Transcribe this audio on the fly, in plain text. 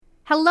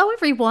Hello,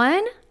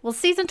 everyone. Well,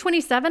 season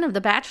 27 of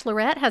The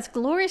Bachelorette has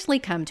gloriously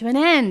come to an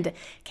end.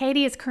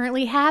 Katie is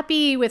currently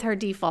happy with her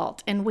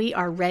default, and we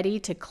are ready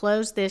to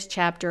close this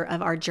chapter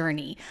of our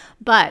journey.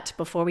 But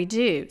before we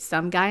do,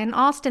 some guy in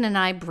Austin and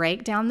I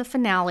break down the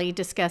finale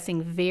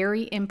discussing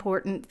very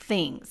important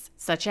things,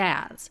 such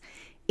as,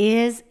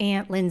 is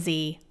Aunt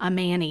Lindsay a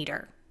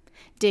man-eater?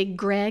 Did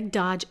Greg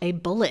dodge a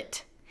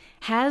bullet?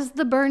 Has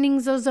the burning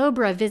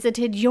Zozobra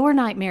visited your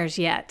nightmares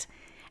yet?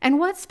 And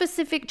what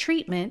specific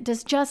treatment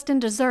does Justin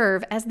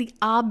deserve as the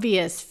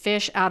obvious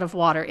fish out of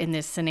water in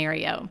this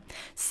scenario?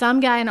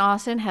 Some guy in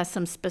Austin has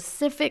some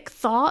specific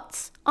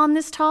thoughts on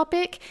this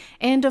topic,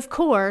 and of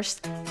course,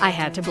 I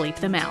had to bleep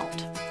them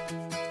out.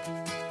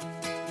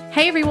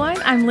 Hey everyone,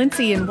 I'm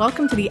Lindsay, and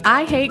welcome to the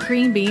I Hate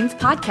Green Beans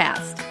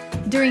podcast.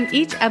 During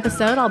each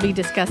episode, I'll be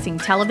discussing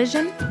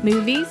television,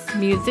 movies,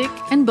 music,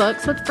 and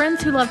books with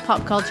friends who love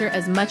pop culture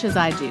as much as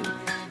I do.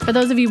 For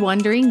those of you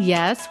wondering,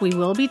 yes, we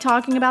will be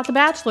talking about the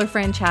Bachelor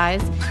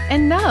franchise.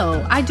 And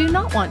no, I do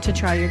not want to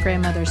try your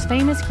grandmother's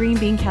famous green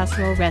bean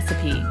casserole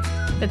recipe.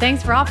 But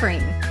thanks for offering.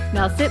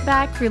 Now sit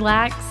back,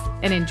 relax,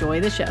 and enjoy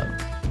the show.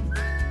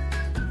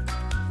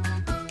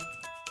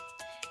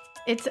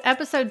 It's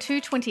episode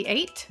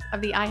 228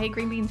 of the I Hate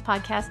Green Beans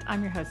podcast.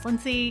 I'm your host,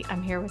 Lindsay.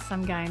 I'm here with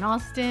some guy in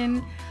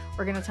Austin.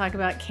 We're going to talk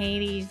about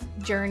Katie's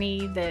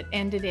journey that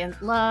ended in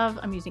love.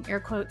 I'm using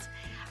air quotes.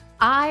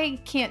 I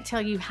can't tell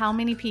you how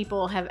many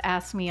people have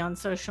asked me on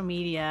social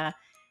media,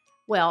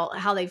 well,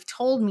 how they've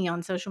told me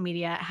on social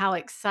media how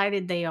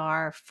excited they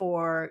are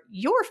for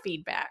your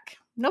feedback.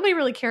 Nobody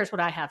really cares what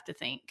I have to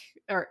think,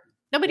 or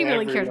nobody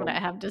really cares what I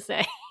have to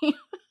say.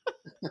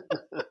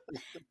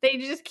 They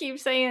just keep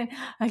saying,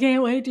 I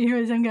can't wait to hear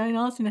what some guy in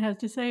Austin has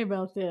to say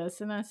about this.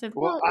 And I said,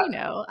 well,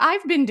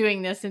 I've been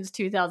doing this since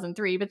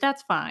 2003, but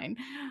that's fine.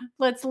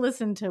 Let's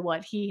listen to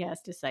what he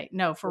has to say.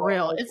 No, for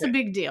real. Okay. It's a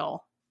big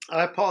deal.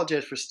 I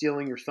apologize for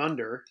stealing your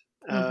thunder.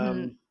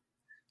 But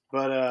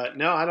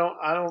no, I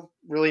don't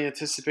really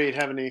anticipate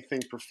having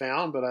anything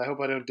profound, but I hope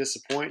I don't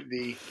disappoint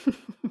the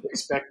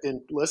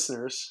expectant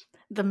listeners.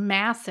 The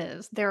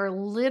masses. There are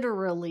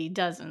literally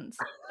dozens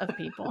of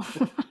people.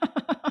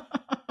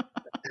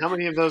 How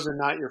many of those are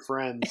not your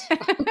friends?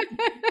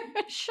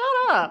 Shut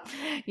up.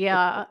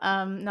 Yeah,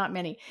 not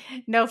many.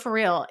 No, for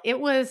real.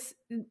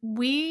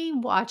 We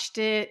watched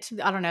it.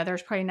 I don't know.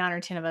 There's probably 9 or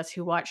 10 of us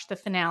who watched the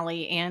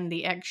finale and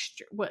the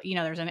extra,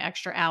 there's an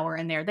extra hour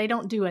in there. They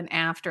don't do an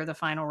after the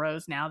final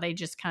rose now. They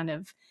just kind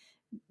of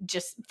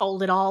just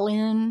fold it all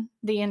in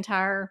the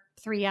entire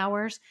 3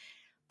 hours.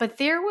 But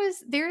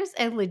there's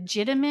a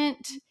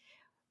legitimate,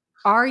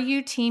 are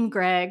you team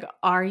Greg?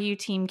 Are you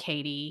team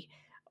Katie?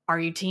 Are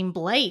you team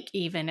Blake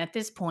even at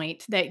this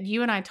point that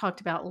you and I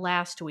talked about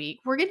last week?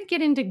 We're going to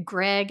get into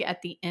Greg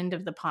at the end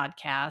of the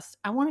podcast.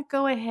 I want to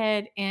go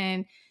ahead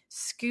and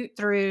scoot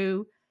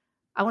through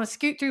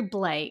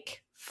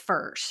Blake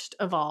first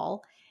of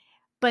all.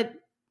 But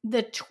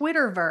the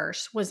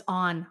Twitterverse was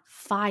on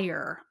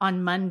fire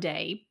on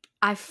Monday.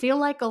 I feel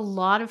like a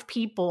lot of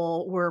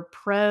people were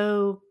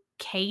pro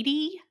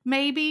Katie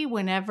maybe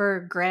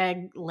whenever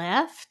Greg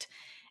left,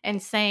 and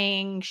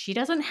saying she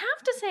doesn't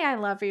have to say I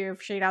love you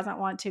if she doesn't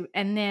want to.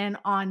 And then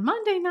on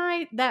Monday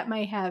night, that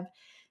may have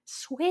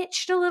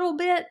switched a little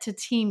bit to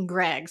Team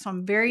Greg. So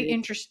I'm very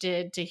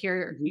interested to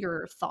hear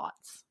your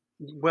thoughts.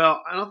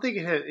 Well, I don't think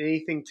it had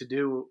anything to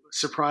do,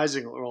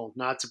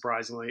 not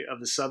surprisingly,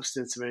 of the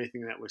substance of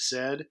anything that was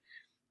said.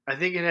 I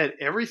think it had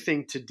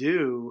everything to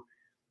do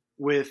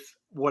with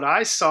what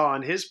I saw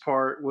on his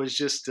part was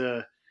just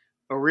a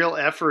real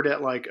effort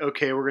at like,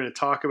 okay, we're going to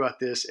talk about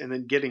this and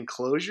then getting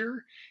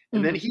closure.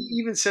 And then he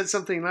even said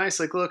something nice,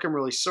 like, look, I'm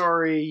really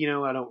sorry.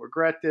 I don't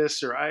regret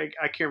this, or I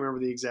can't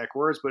remember the exact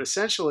words, but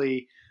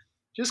essentially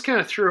just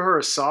kind of threw her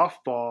a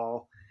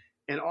softball.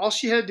 And all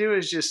she had to do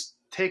is just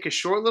take a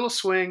short little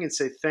swing and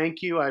say,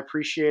 thank you. I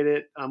appreciate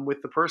it. I'm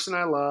with the person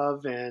I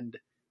love and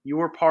you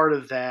were part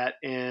of that.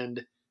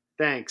 And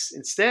thanks.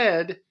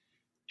 Instead,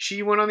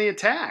 she went on the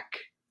attack.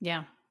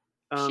 Yeah.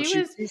 She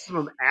did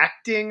some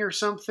acting or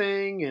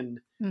something, and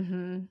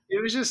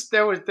it was just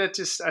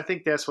I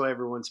think that's why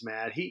everyone's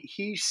mad.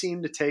 He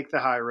seemed to take the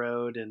high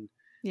road and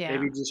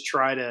maybe just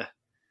try to,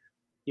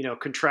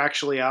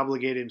 contractually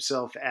obligate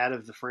himself out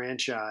of the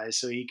franchise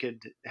so he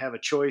could have a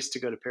choice to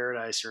go to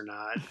paradise or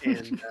not.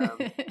 And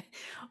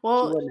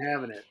well, she wasn't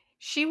having it.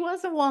 She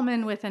was a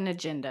woman with an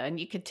agenda, and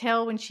you could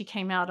tell when she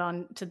came out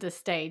onto the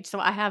stage. So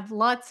I have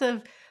lots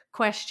of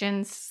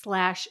questions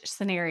 /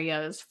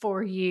 scenarios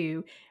for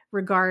you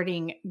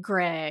regarding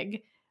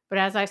Greg. But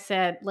as I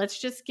said, let's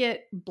just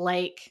get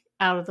Blake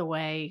out of the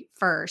way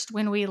first.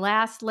 When we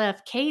last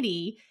left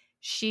Katie,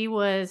 she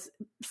was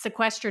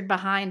sequestered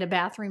behind a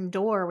bathroom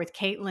door with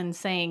Caitlin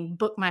saying,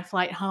 book my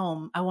flight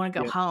home. I want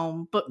to go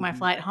home. Book my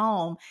flight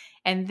home.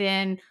 And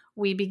then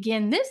we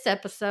begin this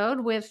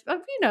episode with,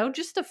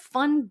 just a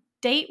fun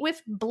date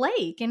with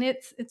Blake, and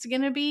it's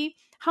going to be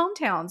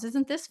hometowns.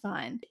 Isn't this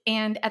fun?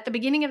 And at the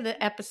beginning of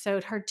the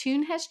episode, her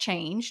tune has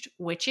changed,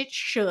 which it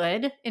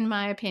should, in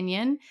my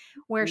opinion,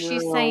 where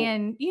she's No,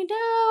 saying,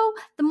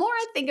 the more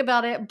I think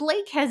about it,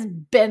 Blake has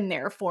been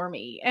there for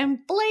me, and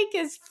Blake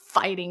is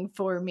fighting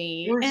for it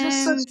me. was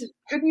just such. And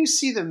Couldn't you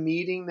see the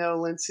meeting though,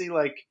 Lindsay?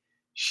 Like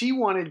she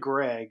wanted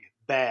Greg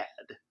bad.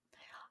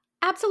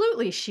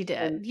 absolutely, she And did.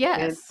 and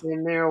Yes.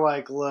 and they're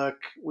like, look,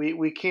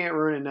 we can't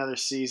ruin another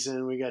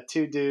season. We got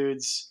two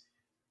dudes.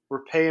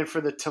 We're paying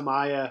for the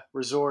Tamaya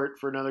resort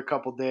for another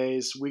couple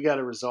days. We got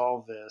to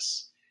resolve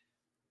this.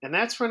 And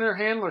that's when her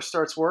handler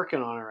starts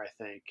working on her. I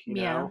think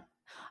Yeah.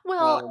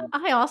 Well,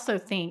 I also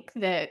think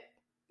that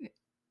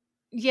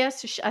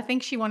yes, I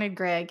think she wanted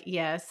Greg.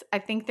 Yes. I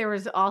think there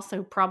was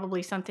also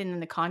probably something in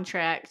the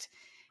contract,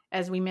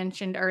 as we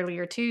mentioned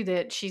earlier, too,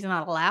 that she's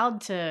not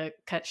allowed to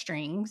cut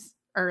strings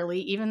early,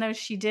 even though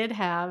she did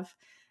have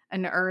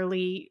an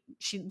early,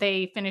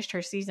 they finished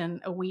her season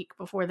a week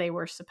before they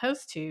were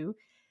supposed to.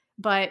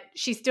 But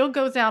she still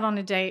goes out on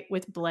a date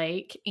with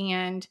Blake,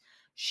 and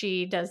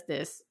she does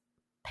this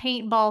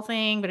paintball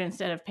thing, but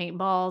instead of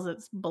paintballs,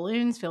 it's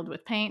balloons filled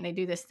with paint. They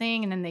do this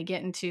thing, and then they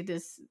get into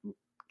this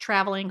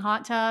traveling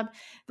hot tub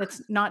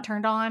that's not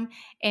turned on.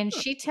 And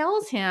she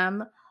tells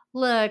him,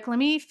 look, let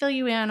me fill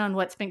you in on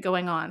what's been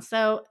going on.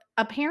 So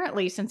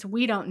apparently, since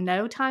we don't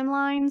know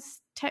timelines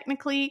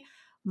technically,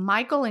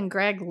 Michael and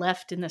Greg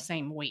left in the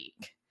same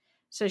week.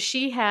 So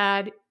she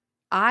had,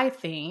 I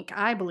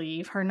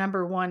believe, her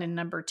number one and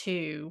number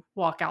two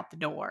walk out the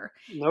door.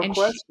 no And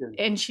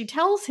question. she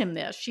tells him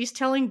this. She's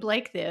telling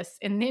Blake this.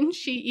 And then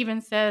she even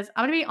says,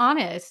 I'm going to be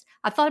honest,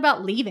 I thought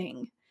about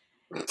leaving.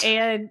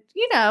 And,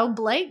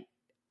 Blake,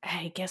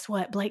 hey, guess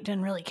what? Blake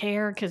doesn't really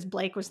care because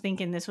Blake was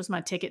thinking this was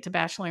my ticket to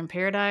Bachelor in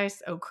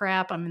Paradise. Oh,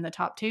 crap. I'm in the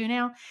top 2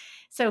 now.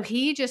 So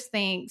he just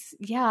thinks,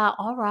 yeah,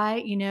 all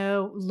right,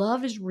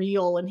 love is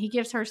real. And he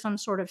gives her some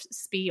sort of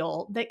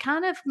spiel that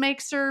kind of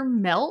makes her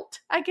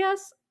melt, I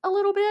guess, a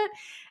little bit.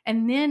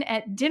 And then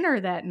at dinner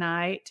that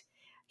night,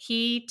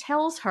 he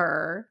tells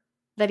her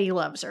that he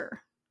loves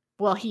her.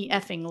 Well, he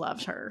effing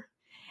loves her.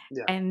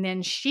 Yeah. And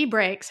then she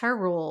breaks her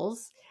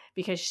rules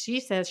because she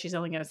says she's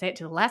only going to say it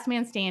to the last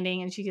man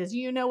standing. And she goes,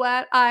 you know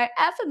what? I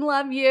effing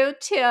love you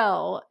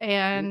too.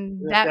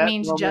 And At that that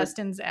means moment,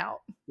 Justin's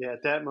out. Yeah,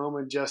 at that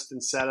moment,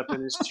 Justin sat up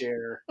in his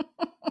chair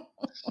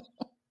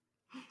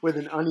with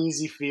an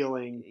uneasy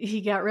feeling.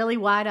 He got really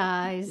wide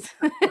eyes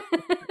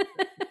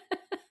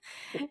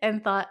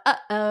and thought,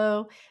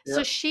 uh-oh. Yep.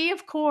 So she,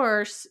 of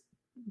course,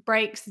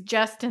 breaks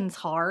Justin's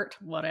heart,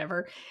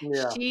 whatever.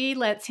 Yeah. She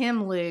lets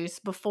him loose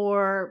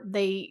before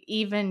they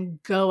even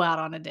go out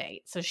on a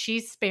date. So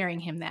she's sparing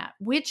him that,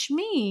 which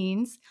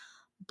means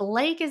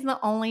Blake is the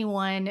only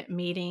one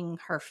meeting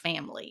her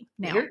family.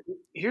 Now,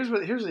 here's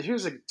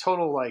a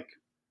total like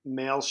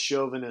male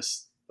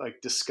chauvinist, like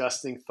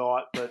disgusting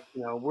thought, but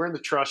we're in the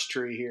trust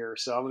tree here,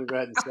 so I'm going to go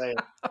ahead and say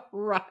it.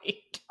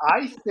 Right.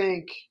 I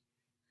think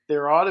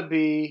there ought to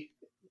be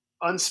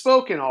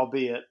unspoken,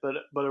 albeit, but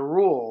a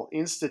rule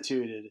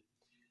instituted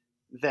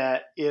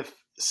that if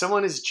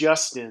someone is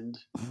Justined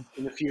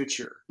in the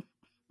future,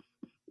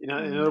 in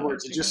other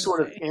words, it just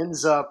sort of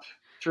ends up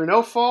through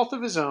no fault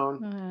of his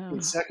own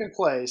in second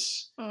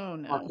place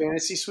on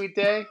Fantasy Suite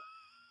Day,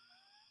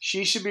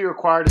 she should be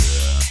required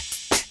to.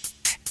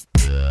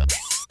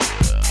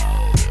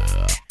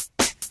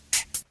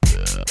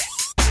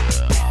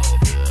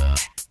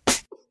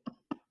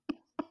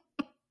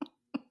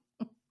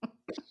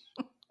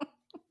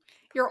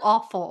 You're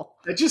awful.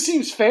 That just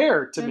seems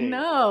fair to me.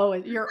 No,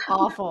 you're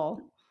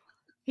awful.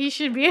 He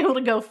should be able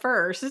to go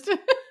first.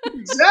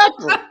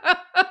 Exactly.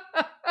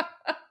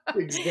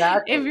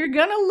 Exactly. If you're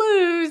going to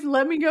lose,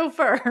 let me go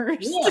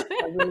first. Yeah.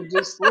 I mean,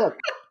 just look.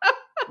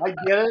 I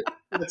get it.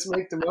 Let's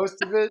make the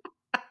most of it.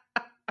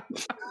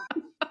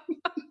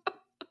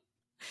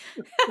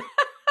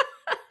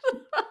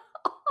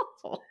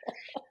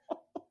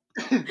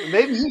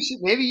 Maybe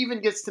he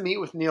even gets to meet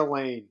with Neil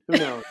Lane. Who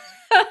knows?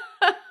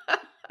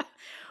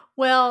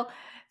 Well,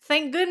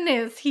 thank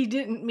goodness he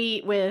didn't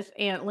meet with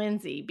Aunt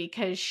Lindsay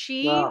because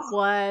she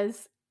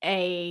was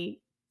a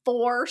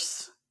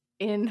force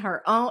in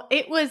her own.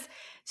 It was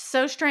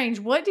so strange.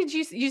 What did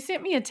you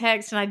sent me a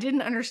text and I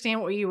didn't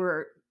understand what you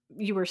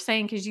were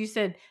saying because you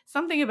said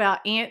something about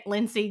Aunt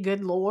Lindsay,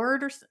 good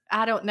Lord, or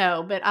I don't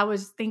know, but I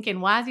was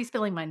thinking, why is he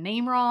spelling my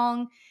name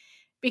wrong?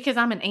 Because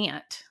I'm an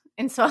aunt.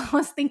 And so I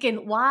was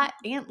thinking, why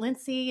Aunt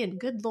Lindsay and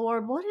good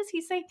Lord, what is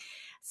he saying?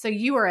 So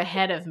you were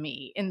ahead of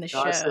me in the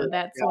show. That's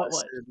what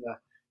it was.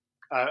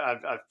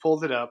 I've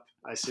pulled it up.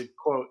 I said,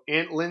 quote,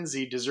 Aunt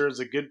Lindsay deserves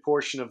a good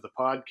portion of the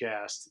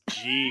podcast.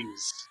 Jeez.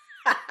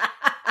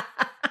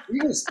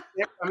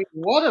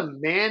 What a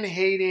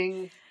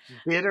man-hating,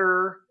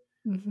 bitter.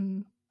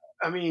 Mm-hmm.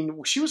 I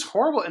mean, she was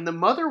horrible. And the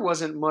mother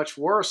wasn't much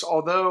worse,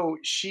 although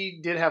she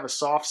did have a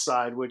soft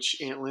side, which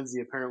Aunt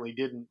Lindsay apparently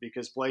didn't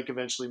because Blake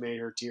eventually made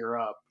her tear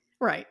up.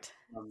 Right.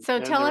 So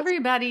tell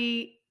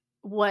everybody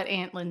what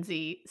Aunt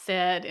Lindsay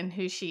said and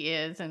who she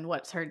is and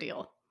what's her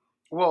deal.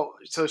 Well,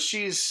 so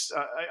she's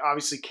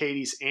obviously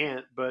Katie's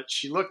aunt, but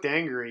she looked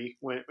angry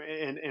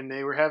and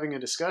they were having a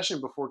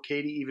discussion before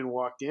Katie even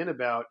walked in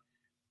about,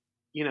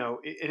 and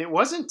it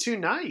wasn't too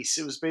nice.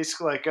 It was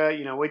basically like,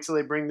 wait till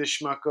they bring this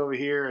schmuck over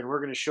here and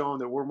we're going to show them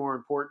that we're more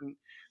important.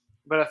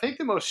 But I think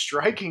the most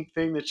striking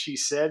thing that she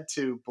said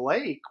to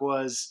Blake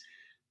was,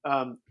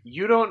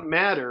 "You don't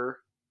matter."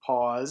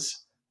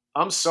 Pause.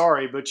 I'm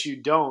sorry, but you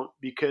don't,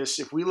 because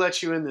if we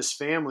let you in this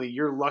family,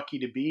 you're lucky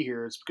to be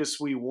here. It's because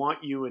we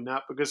want you and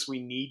not because we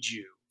need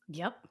you.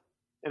 Yep.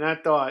 And I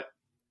thought,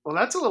 well,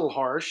 that's a little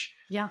harsh.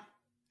 Yeah.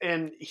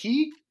 And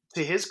he,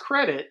 to his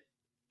credit,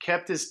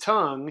 kept his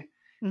tongue.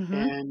 Mm-hmm.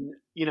 And,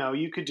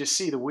 you could just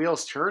see the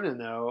wheels turning,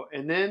 though.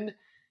 And then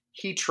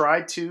he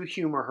tried to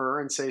humor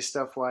her and say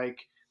stuff like,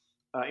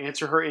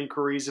 answer her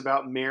inquiries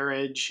about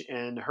marriage.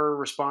 And her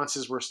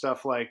responses were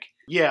stuff like,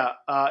 yeah,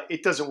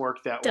 it doesn't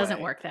work that Doesn't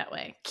way. work that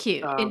way.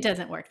 Cute. It Um,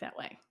 doesn't work that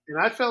way. and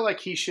I felt like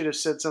he should have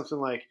said something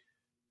like,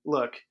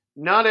 look,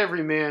 not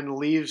every man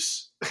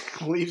leaves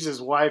leaves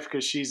his wife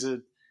because she's a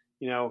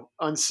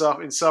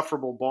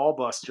insufferable ball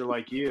buster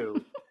like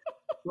you.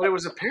 But it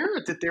was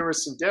apparent that there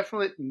was some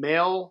definite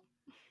male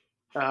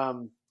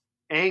um,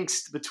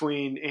 angst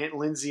between Aunt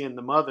Lindsay and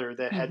the mother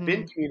that had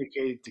been Mm-hmm.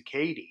 communicated to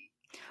Katie.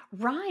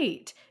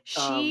 Right.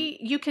 Um,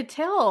 You could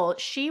tell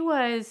she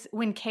was,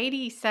 when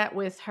Katie sat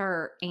with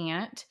her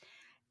aunt,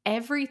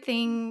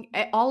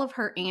 all of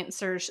her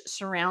answers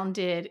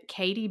surrounded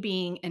Katie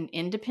being an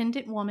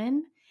independent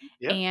woman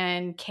yep,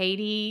 and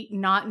Katie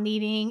not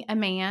needing a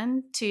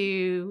man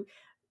to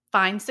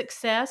find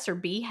success or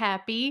be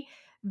happy.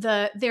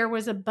 There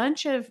was a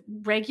bunch of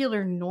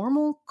regular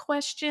normal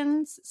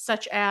questions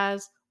such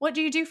as, what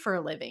do you do for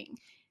a living?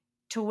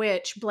 To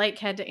which Blake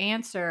had to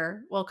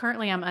answer, well,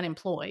 currently I'm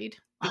unemployed,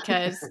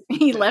 because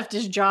he left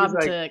his he's job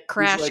like to he's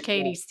crash like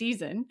Katie's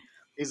season.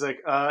 he's like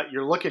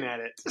you're looking at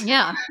it.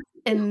 Yeah.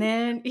 And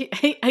then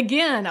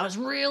again, I was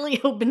really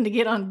hoping to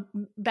get on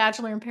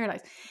Bachelor in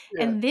Paradise.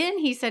 Yeah. And then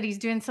he said he's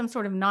doing some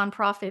sort of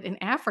nonprofit in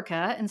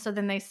Africa. And so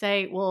then they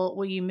say, well,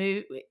 will you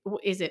move?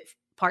 Is it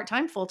part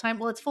time, full time?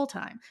 Well, it's full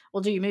time.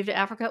 Well, do you move to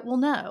Africa? Well,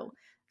 no.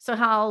 So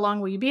how long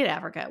will you be at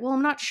Africa? Well,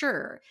 I'm not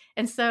sure.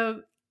 And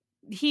so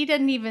he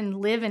didn't even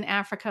live in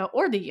Africa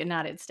or the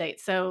United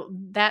States. So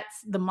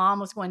that's, the mom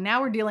was going,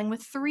 now we're dealing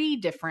with three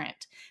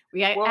different.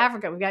 We got Well,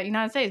 Africa, we got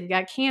United States, we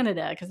got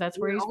Canada, because that's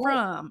where it he's all,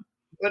 from.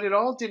 but it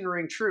all didn't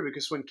ring true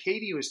because when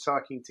Katie was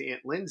talking to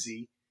Aunt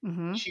Lindsay,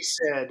 Mm-hmm. she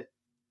said,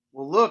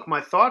 well, look, my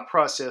thought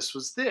process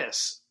was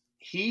this.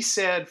 He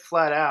said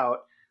flat out,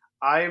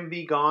 I am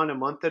be gone a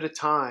month at a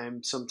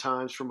time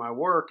sometimes for my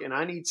work, and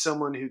I need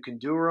someone who can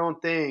do her own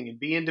thing and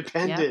be Yep.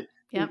 independent.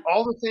 And Yep.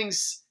 all the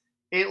things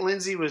Aunt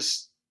Lindsay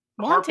was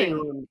harping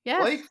Wanting. on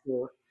Yes. Blake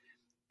for,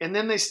 and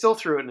then they still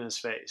threw it in his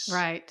face.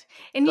 Right.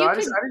 And So you I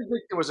could, didn't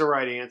think there was a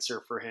right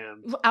answer for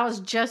him. I was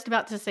just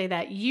about to say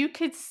that. You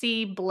could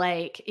see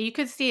Blake, you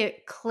could see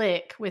it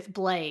click with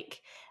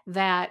Blake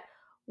that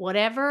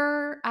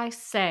whatever I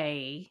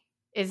say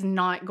is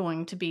not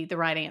going to be the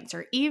right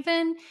answer.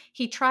 Even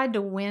he tried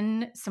to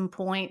win some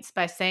points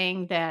by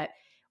saying that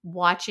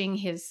watching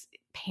his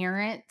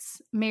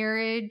parents'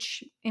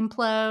 marriage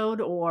implode,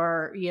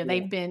 or Yeah. they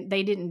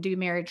didn't do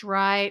marriage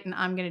right and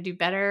I'm going to do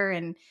better.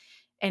 And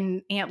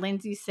Aunt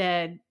Lindsay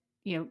said,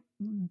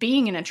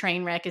 being in a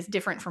train wreck is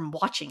different from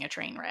watching a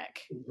train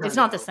wreck. I It's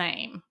not the know.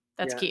 same.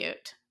 That's Yeah.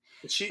 cute.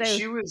 She So,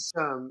 she was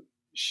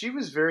she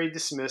was very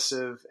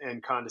dismissive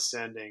and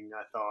condescending,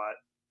 I thought.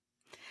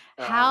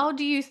 how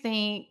do you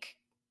think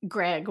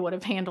Greg would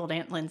have handled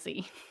Aunt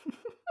Lindsay?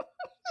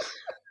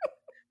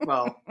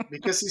 Well,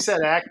 because he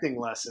said acting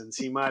lessons,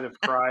 he might have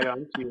cried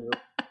on cue.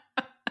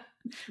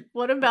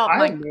 What about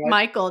I have no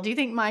Michael? Do you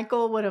think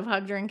Michael would have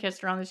hugged her and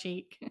kissed her on the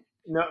cheek?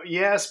 no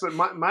yes, but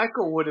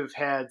Michael would have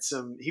had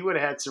some. He would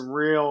have had some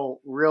real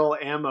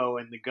ammo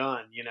in the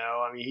gun.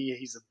 I mean,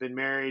 he's been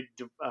married.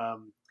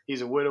 He's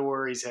a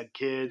widower. He's had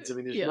kids. I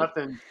mean, there's Yeah.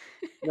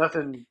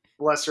 nothing.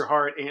 Bless her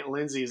heart, Aunt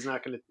Lindsay is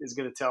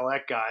gonna tell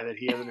that guy that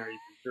he hasn't already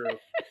been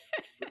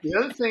through. The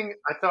other thing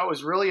I thought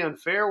was really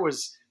unfair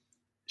was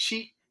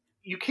she.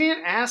 You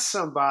can't ask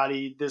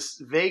somebody this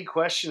vague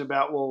question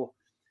about, well,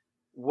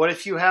 what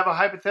if you have a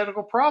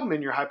hypothetical problem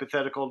in your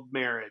hypothetical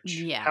marriage?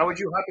 Yeah. How would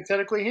you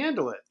hypothetically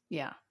handle it?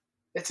 Yeah.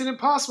 It's an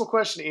impossible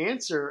question to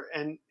answer.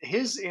 And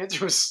his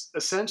answer was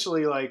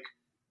essentially like,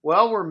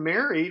 well, we're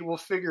married. We'll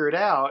figure it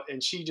out.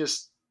 And she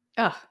just,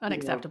 Oh, you know,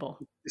 unacceptable.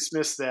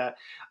 dismissed that.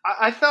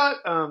 I thought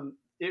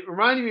it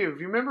reminded me of,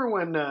 you remember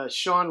when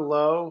Sean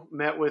Lowe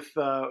met with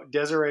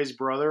Desiree's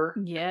brother?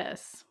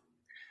 Yes.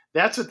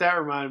 That's what that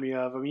reminded me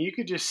of. I mean, you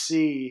could just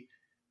see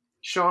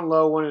Sean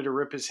Lowe wanted to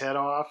rip his head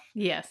off.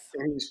 Yes.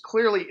 And he was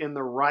clearly in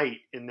the right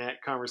in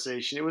that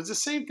conversation. It was the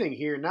same thing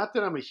here. Not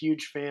that I'm a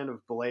huge fan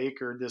of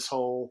Blake or this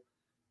whole,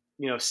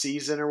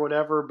 season or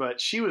whatever, but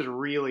she was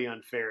really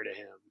unfair to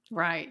him.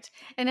 Right.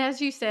 And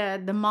as you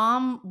said, the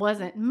mom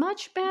wasn't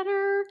much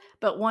better,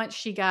 but once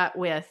she got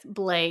with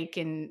Blake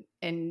and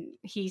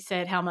he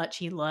said how much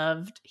he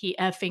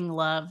effing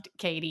loved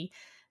Katie,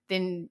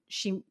 then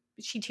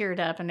she teared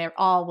up and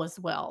all was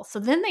well. So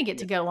then they get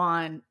to go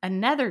on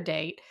another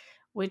date,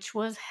 which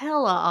was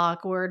hella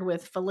awkward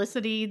with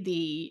Felicity,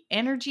 the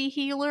energy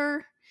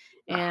healer,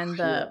 and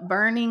Yeah. the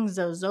burning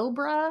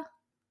Zozobra,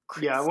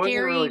 Yeah, I wasn't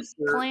really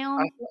scary sure.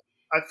 clown.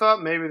 I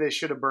thought maybe they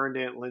should have burned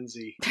Aunt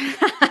Lindsay.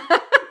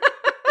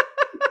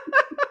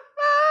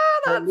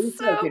 Or at That's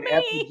least like so an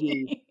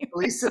effigy. mean. At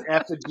least an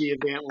effigy of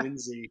Aunt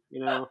Lindsay,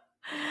 you know?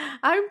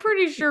 I'm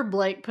pretty sure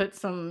Blake put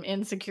some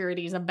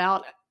insecurities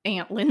about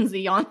Aunt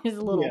Lindsay on his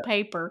little Yeah.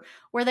 paper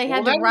where they Well,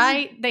 had to that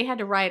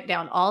was write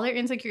down all their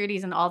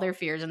insecurities and all their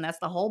fears, and that's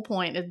the whole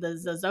point of the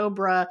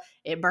Zozobra.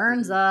 It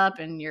burns up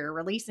and you're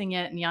releasing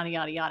it and yada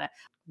yada yada.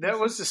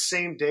 the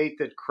same date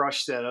that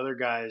crushed that other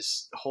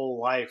guy's whole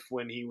life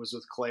when he was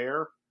with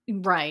Claire.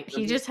 Right.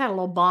 He just had a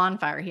little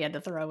bonfire he had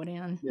to throw it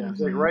in. Yeah,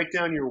 it's like write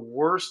down your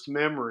worst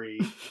memory,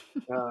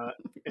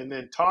 and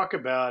then talk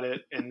about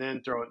it, and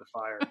then throw it in the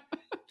fire.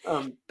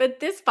 But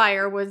this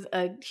fire was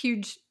a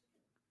huge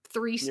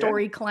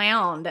 3-story Yeah.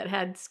 clown that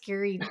had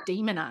scary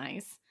demon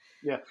eyes.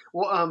 Yeah.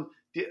 Well,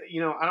 you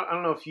know, I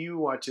don't know if you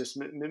watch this.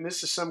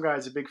 Mrs. Some Guy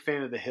is a big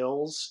fan of The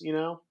Hills, you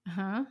know,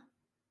 Uh-huh.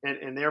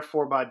 and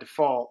therefore by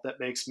default that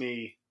makes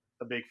me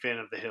a big fan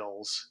of The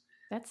Hills.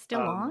 That's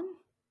still on?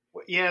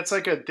 Yeah, it's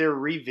like they're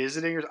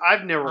revisiting.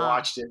 I've never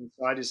watched it,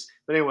 so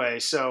But anyway,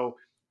 so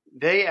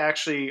they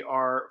actually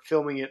are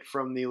filming it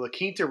from the La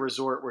Quinta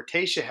Resort where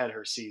Tayshia had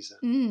her season.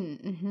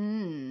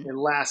 Mm-hmm. And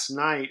last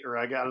night, or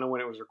I don't know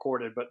when it was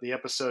recorded, but the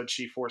episode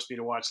she forced me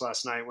to watch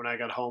last night when I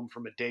got home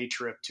from a day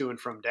trip to and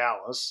from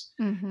Dallas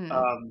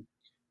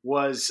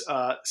was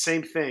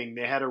same thing.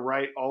 They had to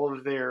write all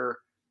of their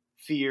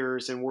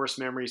fears and worst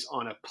memories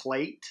on a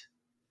plate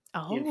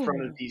in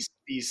front of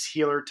these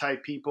healer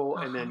type people,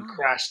 and then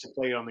crash the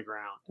plate on the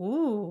ground.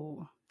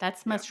 Ooh,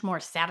 that's much more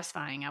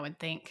satisfying, I would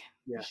think.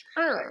 Yeah.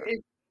 Sure.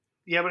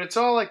 Yeah, but it's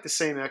all like the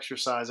same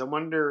exercise. I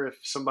wonder if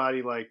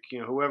somebody like, you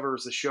know,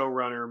 whoever's the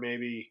showrunner,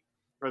 maybe,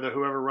 or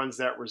whoever runs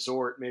that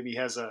resort, maybe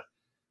has a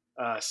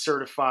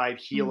certified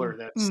healer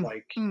that's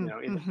like, you know,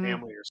 in the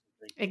family or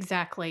something.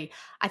 Exactly.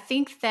 I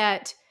think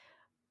that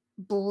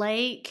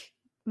Blake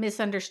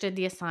misunderstood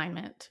the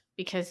assignment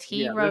because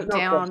he wrote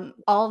down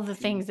all the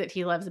things that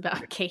he loves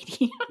about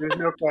Katie. There's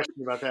no question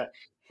about that.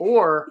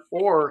 Or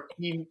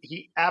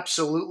he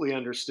absolutely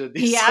understood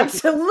these. He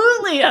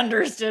absolutely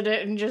understood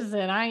it and just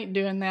said, I ain't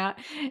doing that.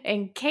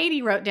 And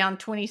Katie wrote down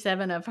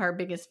 27 of her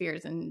biggest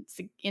fears and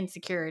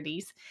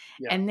insecurities.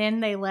 Yeah. And then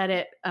they let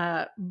it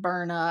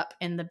burn up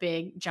in the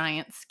big,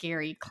 giant,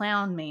 scary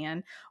clown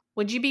man.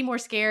 Would you be more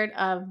scared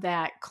of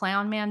that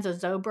clown man,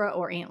 Zozobra,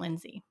 or Aunt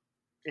Lindsay?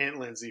 Aunt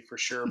Lindsay for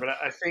sure. But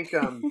I think,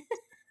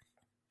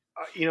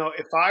 you know,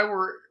 if I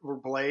were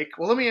Blake,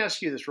 well, let me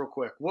ask you this real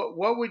quick. What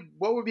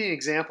would be an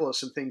example of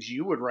some things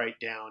you would write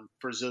down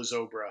for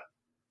Zozobra?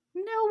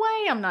 No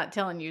way I'm not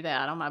telling you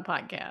that on my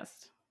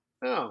podcast.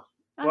 Oh.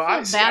 Well,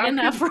 I feel bad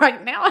enough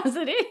right now as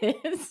it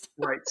is.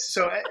 Right.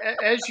 So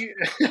as you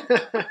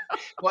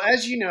well,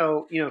 as you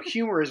know,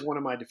 humor is one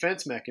of my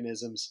defense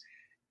mechanisms.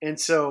 And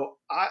so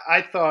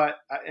I thought,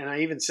 and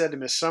I even said to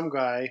Miss Some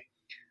Guy,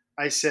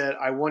 I said,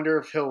 I wonder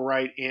if he'll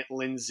write Aunt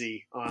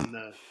Lindsay on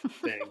the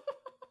thing.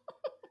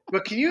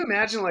 But can you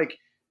imagine, like,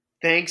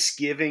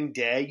 Thanksgiving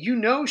Day? You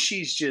know,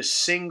 she's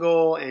just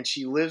single and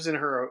she lives in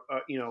her,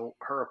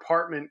 her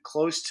apartment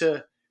close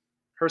to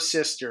her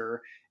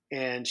sister,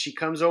 and she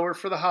comes over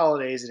for the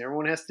holidays, and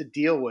everyone has to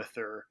deal with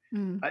her.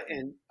 And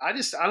I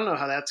don't know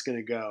how that's going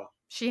to go.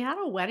 She had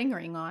a wedding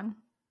ring on,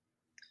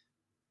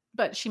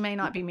 but she may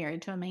not be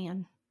married to a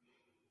man.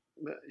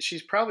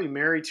 She's probably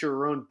married to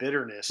her own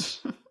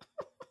bitterness.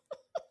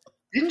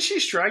 Didn't she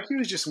strike you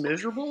as just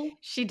miserable?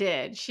 She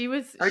did. She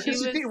was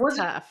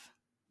tough.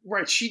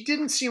 Right. She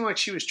didn't seem like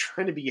she was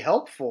trying to be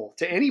helpful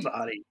to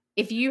anybody.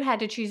 If you had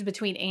to choose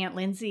between Aunt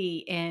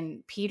Lindsay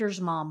and Peter's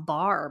mom,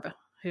 Barb,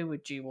 who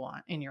would you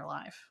want in your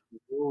life?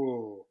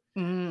 Ooh.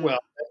 Well,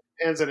 that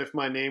depends on if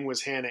my name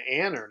was Hannah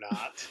Ann or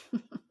not.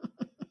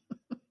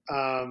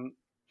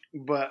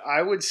 But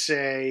I would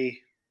say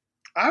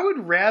I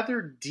would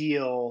rather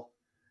deal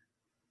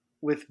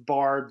with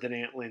Barb than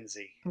Aunt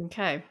Lindsay.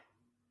 Okay.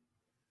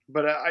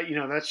 But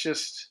that's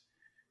just,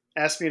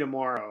 ask me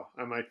tomorrow.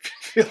 I might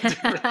feel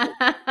different.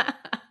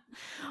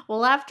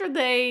 Well, after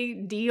they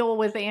deal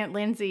with Aunt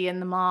Lindsay and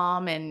the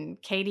mom,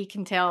 and Katie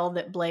can tell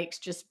that Blake's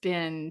just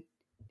been,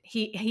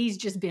 he's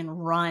just been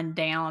run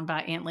down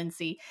by Aunt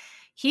Lindsay.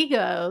 He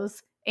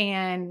goes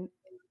and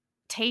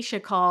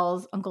Tayshia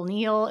calls Uncle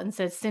Neil and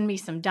says, send me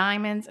some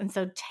diamonds. And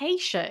so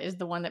Tayshia is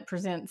the one that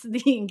presents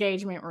the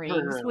engagement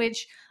rings,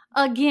 which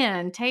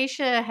again,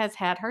 Tayshia has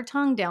had her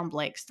tongue down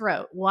Blake's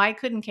throat. Why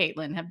couldn't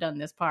Caitlin have done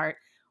this part?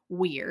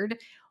 Weird.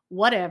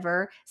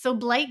 Whatever. So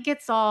Blake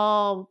gets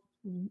all,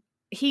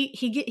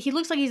 he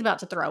looks like he's about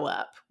to throw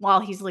up while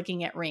he's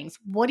looking at rings.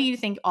 What do you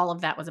think all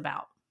of that was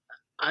about?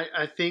 I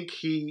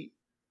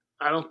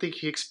don't think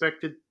he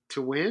expected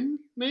to win,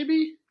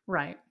 maybe?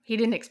 Right. He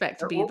didn't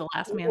expect to be the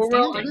last man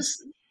standing.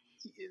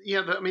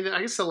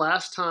 I guess the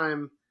last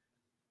time,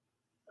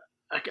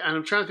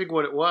 I'm trying to think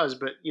what it was,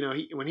 but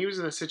when he was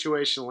in a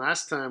situation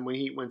last time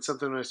when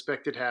something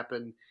unexpected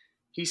happened,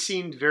 he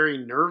seemed very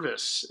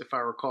nervous, if I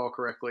recall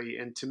correctly.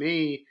 And to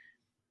me,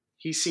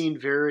 he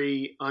seemed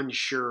very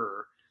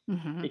unsure.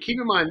 Mm-hmm. And keep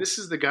in mind, this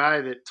is the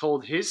guy that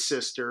told his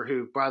sister,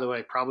 who, by the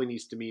way, probably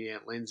needs to meet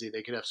Aunt Lindsay.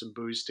 They could have some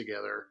booze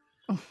together.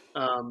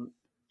 Um,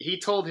 he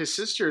told his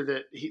sister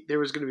that there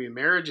was going to be a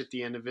marriage at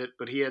the end of it,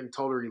 but he hadn't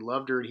told her he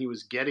loved her and he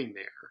was getting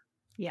there.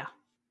 Yeah.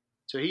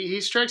 So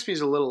he strikes me as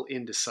a little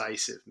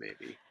indecisive,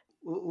 maybe.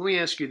 Let me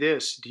ask you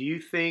this. Do you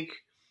think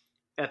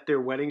at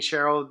their wedding,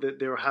 Cheryl, that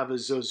they'll have a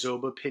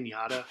Zozoba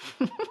pinata?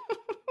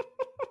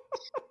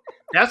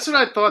 That's what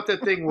I thought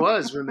that thing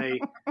was when they,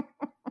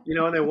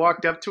 when they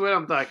walked up to it.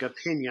 I'm like, a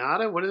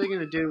pinata? What are they going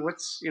to do?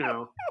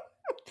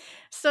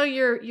 So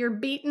you're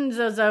beating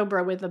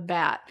Zozobra with a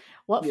bat.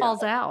 What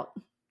falls out?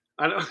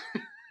 I don't.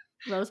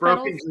 Rose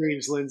Broken petals?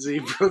 dreams, Lindsay.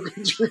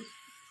 Broken dreams.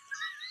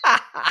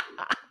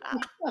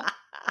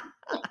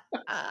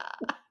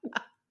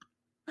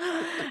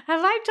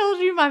 Have I told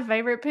you my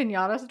favorite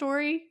pinata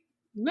story?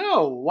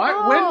 No. Why?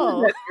 Oh.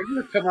 When did that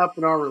ever come up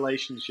in our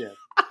relationship?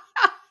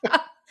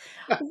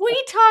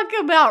 We talk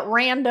about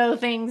rando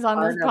things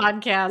on this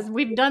podcast.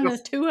 We've done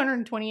this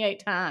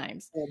 228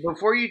 times.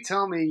 Before you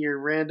tell me your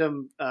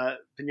random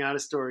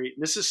pinata story,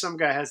 Mrs. Some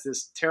Guy has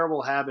this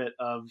terrible habit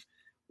of,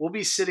 we'll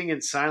be sitting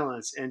in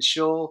silence and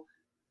she'll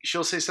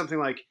say something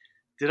like,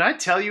 "Did I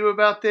tell you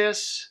about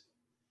this?"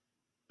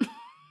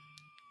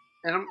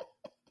 And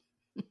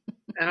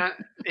I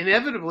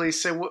inevitably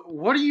say,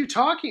 "What are you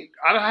talking?"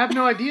 I have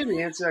no idea to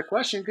answer that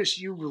question because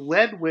you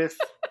led with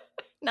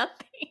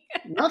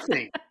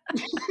nothing.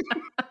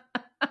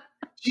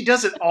 She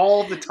does it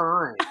all the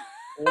time.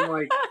 And I'm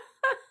like,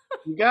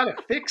 you got to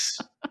fix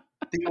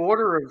the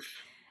order of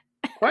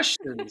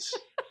questions.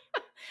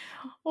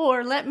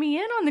 Or let me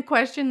in on the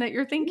question that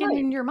you're thinking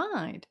in your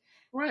mind.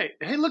 Right.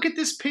 Hey, look at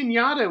this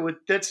pinata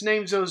that's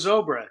named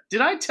Zozobra.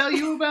 Did I tell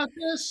you about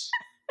this?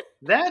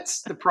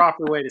 That's the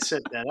proper way to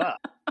set that up.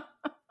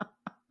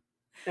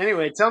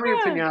 Anyway, tell me a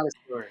pinata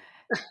story.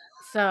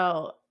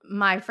 So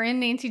my friend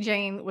Nancy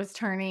Jane was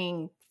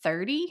turning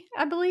 30,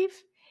 I believe.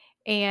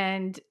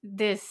 And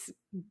this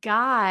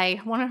guy,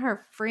 one of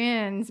her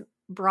friends,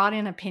 brought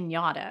in a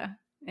pinata.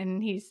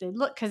 And he said,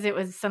 look, because it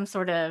was some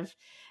sort of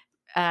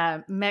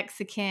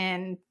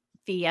Mexican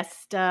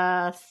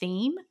fiesta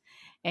theme.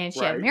 And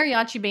she had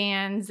mariachi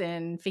bands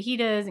and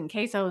fajitas and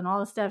queso and all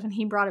this stuff. And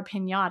he brought a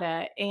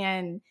pinata.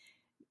 And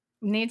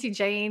Nancy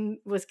Jane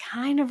was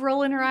kind of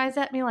rolling her eyes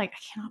at me like, I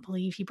cannot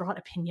believe he brought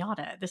a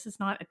pinata. This is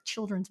not a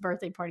children's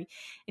birthday party.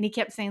 And he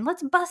kept saying,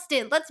 let's bust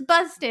it. Let's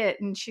bust it.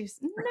 And she was,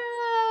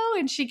 no.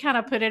 And she kind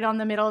of put it on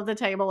the middle of the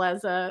table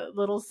as a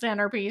little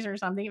centerpiece or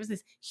something. It was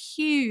this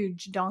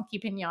huge donkey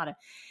pinata.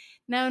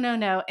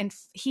 No. And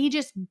he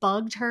just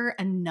bugged her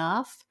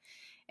enough.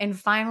 And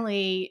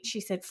finally,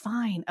 she said,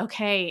 fine,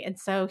 okay. And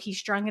so he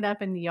strung it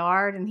up in the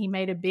yard and he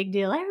made a big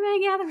deal. Everybody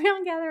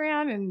gather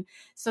around. And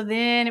so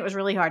then it was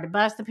really hard to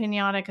bust the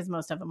pinata because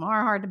most of them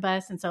are hard to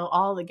bust. And so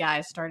all the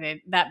guys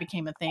that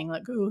became a thing,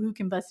 like, ooh, who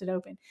can bust it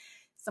open?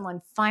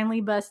 Someone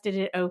finally busted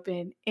it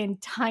open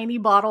and tiny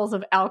bottles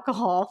of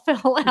alcohol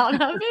fell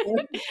out of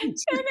it. And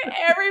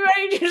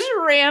everybody just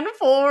ran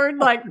forward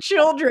like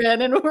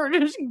children and were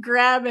just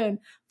grabbing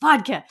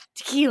vodka,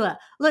 tequila.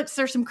 Look,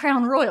 there's some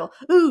Crown Royal.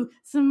 Ooh,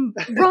 some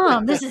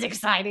rum. This is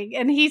exciting.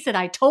 And he said,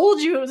 I told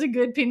you it was a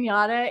good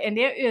pinata. And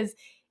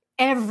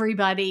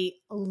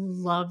everybody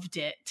loved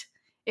it.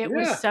 It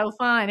was so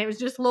fun. It was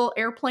just little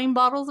airplane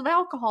bottles of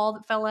alcohol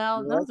that fell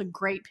out. And that was a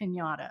great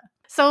pinata.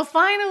 So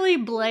finally,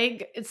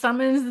 Blake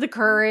summons the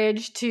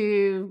courage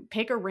to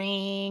pick a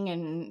ring,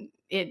 and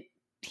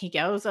he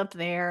goes up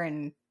there,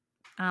 and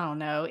I don't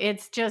know.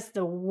 It's just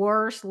the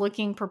worst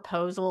looking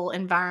proposal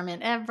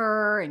environment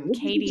ever. And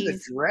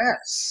Katie's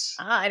dress.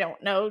 I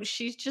don't know.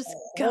 She's just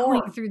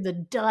going through the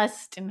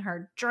dust in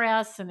her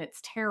dress, and it's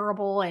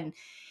terrible. And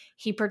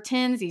he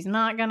pretends he's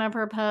not going to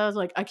propose.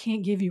 Like, I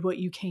can't give you what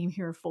you came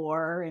here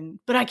for,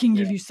 but I can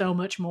give you so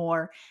much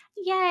more.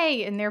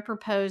 Yay. And they're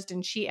proposed,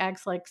 and she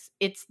acts like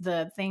it's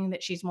the thing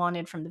that she's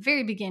wanted from the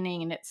very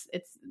beginning. And it's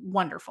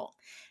wonderful.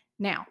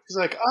 Now, she's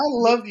like, I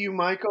love you,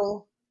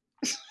 Michael.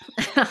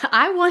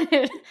 I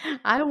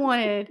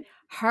wanted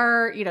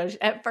her,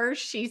 at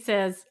first she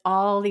says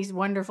all these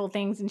wonderful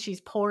things and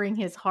she's pouring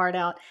his heart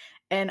out.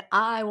 And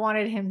I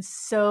wanted him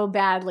so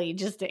badly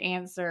just to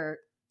answer,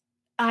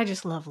 I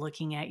just love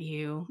looking at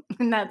you.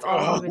 And that's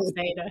all he would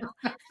say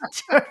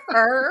to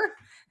her.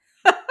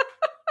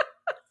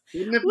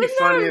 Wouldn't it be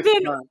funny have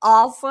been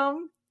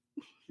awesome?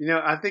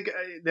 I think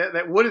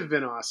that would have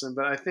been awesome,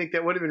 but I think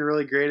that would have been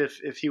really great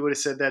if he would have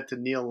said that to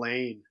Neil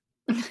Lane.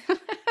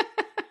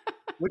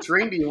 Which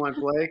ring do you want,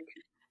 Blake?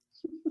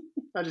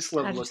 I just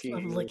love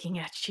looking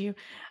at you.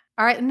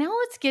 All right, now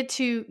let's get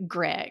to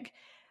Greg.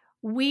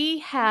 We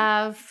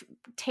have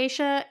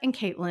Tayshia and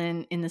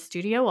Caitlin in the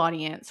studio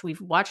audience. We've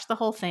watched the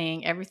whole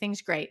thing.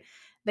 Everything's great.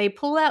 They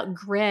pull out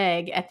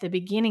Greg at the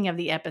beginning of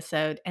the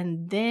episode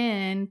and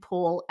then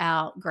pull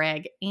out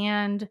Greg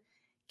and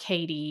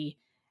Katie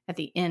at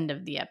the end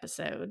of the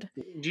episode.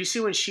 Do you see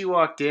when she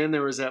walked in,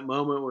 there was that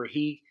moment where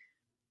he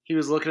he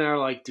was looking at her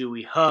like, do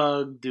we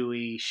hug? Do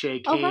we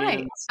shake Oh, right.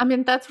 hands? I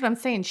mean, that's what I'm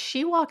saying.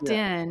 She walked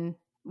Yeah. in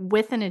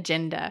with an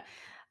agenda.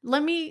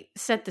 Let me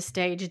set the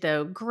stage,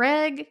 though.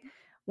 Greg,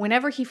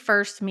 whenever he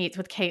first meets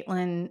with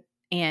Caitlin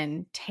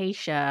and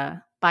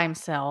Tasha by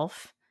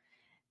himself,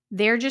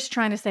 they're just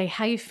trying to say,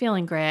 "How you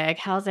feeling, Greg?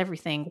 How's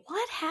everything?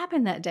 What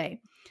happened that day?"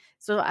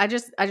 So I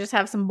just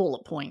have some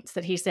bullet points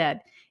that he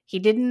said. He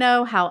didn't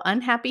know how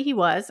unhappy he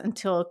was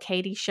until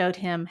Katie showed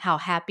him how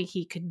happy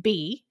he could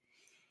be.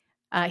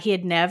 He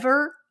had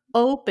never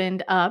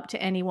opened up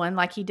to anyone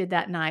like he did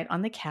that night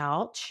on the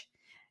couch.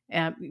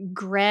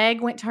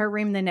 Greg went to her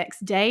room the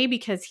next day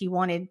because he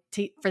wanted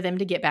for them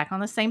to get back on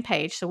the same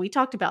page. So we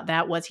talked about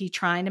that. Was he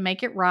trying to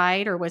make it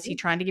right, or was he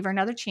trying to give her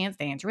another chance?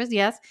 The answer is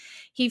yes.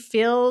 He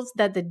feels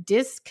that the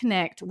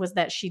disconnect was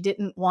that she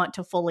didn't want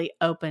to fully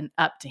open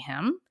up to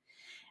him.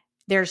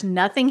 There's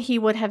nothing he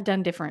would have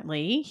done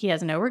differently. He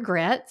has no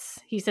regrets.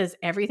 He says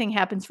everything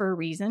happens for a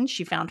reason.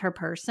 She found her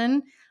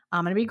person.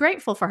 I'm going to be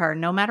grateful for her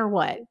no matter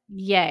what.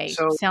 Yay.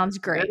 So Sounds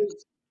that great.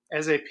 is,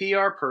 as a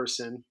PR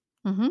person,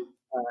 Hmm.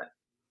 uh,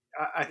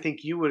 I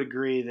think you would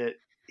agree that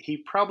he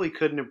probably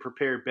couldn't have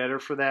prepared better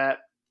for that.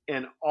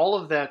 And all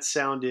of that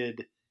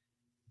sounded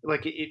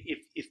like,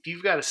 if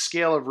you've got a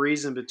scale of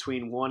reason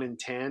between 1 and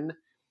 10,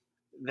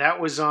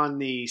 that was on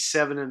the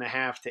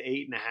 7.5 to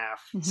 8.5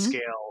 Hmm.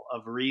 scale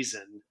of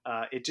reason.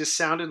 It just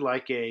sounded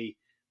like a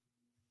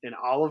an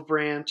olive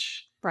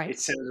branch. Right. It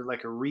sounded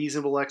like a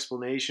reasonable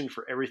explanation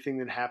for everything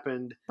that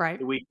happened Right.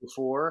 the week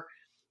before,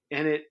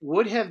 and it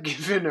would have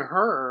given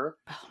her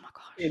Oh my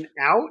gosh. an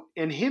out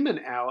and him an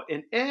out,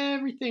 and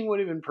everything would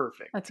have been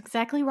perfect. That's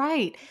exactly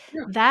right.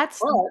 Yeah, That's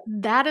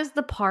but that is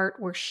the part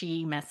where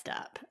she messed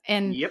up.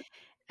 yep,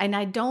 And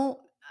I don't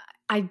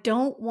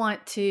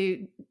want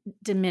to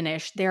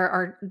diminish. There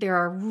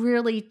are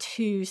really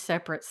two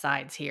separate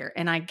sides here,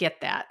 and I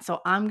get that.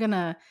 So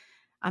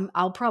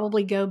I'll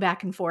probably go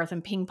back and forth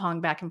and ping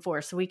pong back and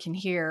forth so we can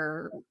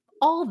hear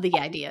all the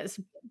ideas.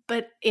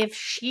 But if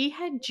she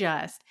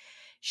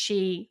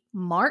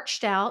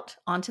marched out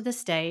onto the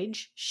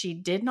stage, she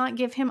did not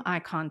give him eye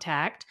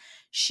contact,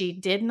 she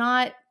did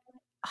not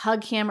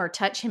hug him or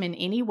touch him in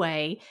any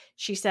way.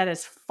 She sat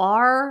as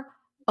far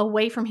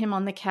away from him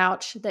on the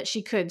couch that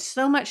she could,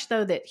 so much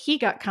so that he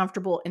got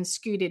comfortable and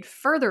scooted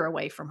further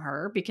away from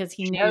her because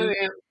he she had knew. an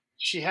aunt,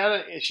 she had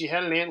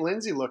an Aunt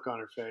Lindsay look on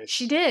her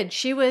She face. did.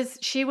 She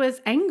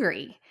was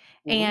angry.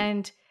 Hmm.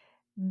 And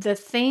the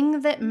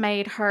thing that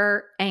made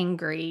her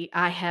angry,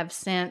 I have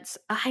since,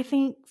 I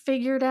think,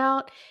 figured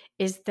out,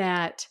 is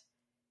that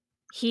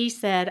he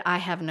said, "I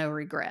have no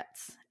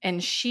regrets."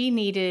 And she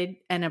needed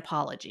an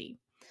apology.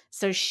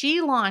 So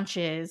she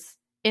launches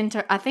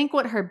into, I think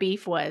what her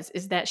beef was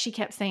is that she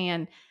kept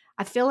saying,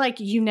 "I feel like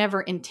you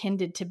never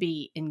intended to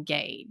be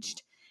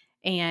engaged.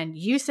 And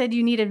you said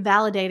you needed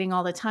validating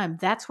all the time.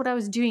 That's what I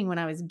was doing when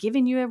I was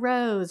giving you a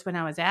rose, when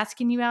I was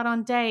asking you out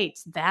on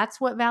dates. That's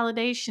what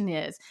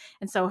validation is."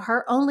 And so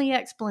her only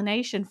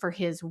explanation for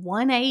his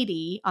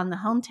 180 on the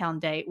hometown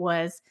date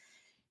was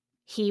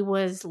he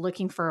was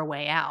looking for a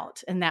way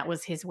out, and that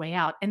was his way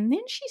out. And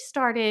then she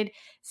started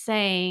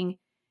saying,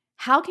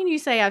 "How can you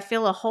say I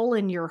feel a hole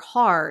in your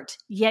heart,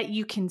 yet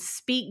you can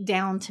speak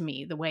down to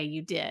me the way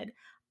you did?"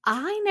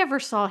 I never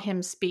saw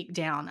him speak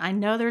down. I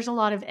know there's a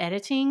lot of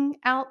editing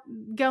out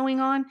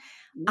going on.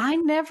 I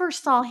never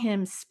saw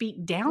him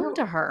speak down No,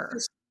 to her.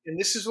 and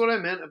this is what I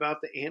meant about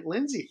the Aunt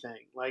Lindsay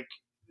thing. Like,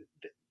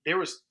 there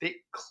was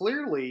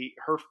clearly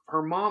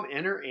her mom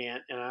and her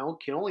aunt, and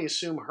can only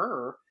assume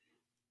her,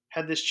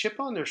 had this chip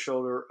on their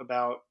shoulder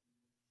about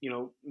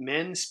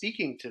men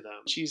speaking to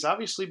them. She's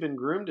obviously been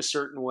groomed a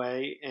certain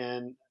way,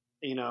 and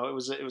it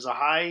was a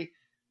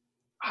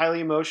highly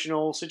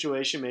emotional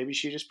situation. Maybe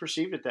she just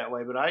perceived it that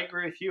way. But I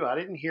agree with you. I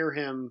didn't hear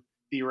him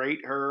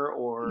berate her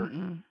or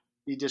Mm-mm.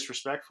 be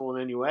disrespectful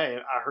in any way.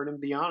 I heard him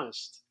be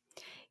honest.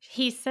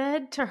 He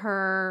said to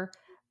her,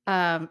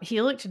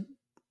 he looked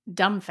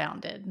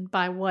dumbfounded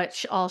by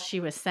what all she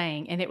was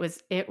saying, and it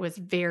was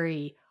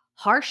very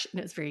harsh, and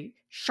it was very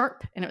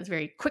sharp, and it was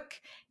very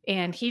quick,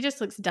 and he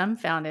just looks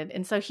dumbfounded.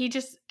 And so he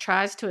just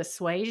tries to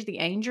assuage the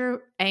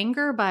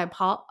anger by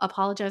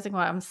apologizing.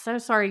 "Well, I'm so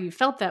sorry you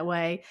felt that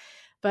way,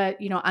 but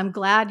I'm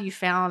glad you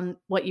found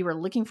what you were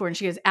looking for." And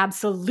she goes,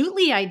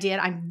 "Absolutely I did.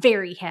 I'm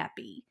very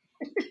happy."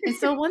 And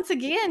so once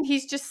again,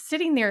 he's just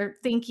sitting there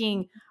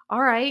thinking,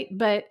 "All right,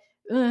 but,"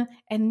 and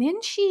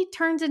then she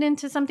turns it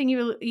into something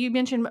you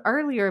mentioned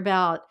earlier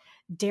about,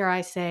 dare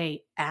I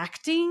say,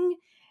 acting,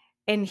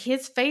 and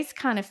his face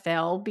kind of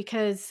fell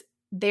because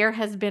there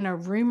has been a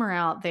rumor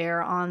out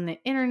there on the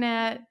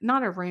internet,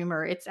 not a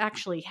rumor, it's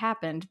actually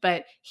happened,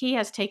 but he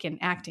has taken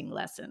acting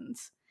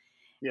lessons.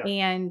 Yeah.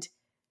 And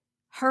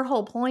her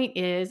whole point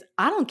is,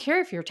 "I don't care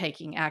if you're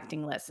taking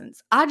acting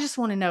lessons. I just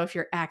want to know if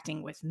you're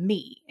acting with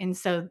me." And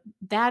so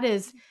that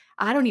is,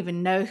 I don't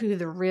even know who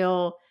the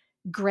real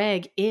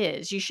Greg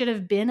is. You should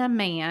have been a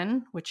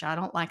man, which I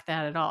don't like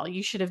that at all.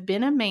 You should have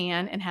been a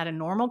man and had a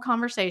normal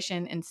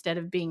conversation instead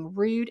of being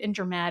rude and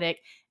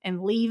dramatic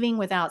and leaving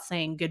without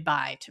saying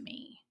goodbye to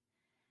me.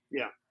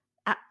 Yeah.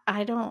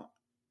 I don't.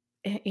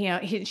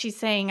 she's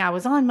saying, I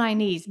was on my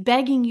knees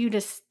begging you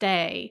to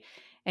stay.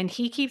 And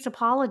he keeps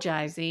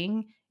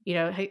apologizing.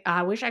 Hey,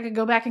 I wish I could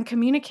go back and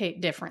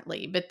communicate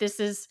differently, but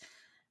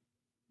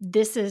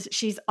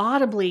she's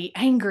audibly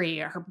angry,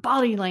 her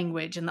body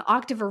language and the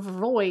octave of her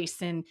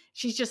voice, and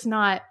she's just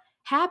not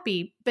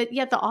happy, but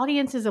yet the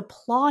audience is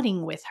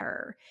applauding with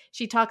her.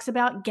 She talks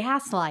about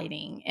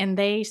gaslighting and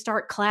they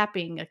start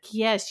clapping. Like,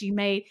 yes, you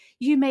made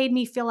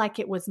me feel like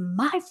it was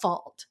my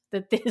fault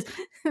that this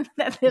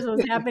that this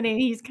was happening.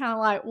 He's kind of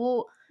like,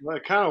 well,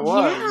 it kind of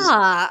was.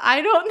 Yeah,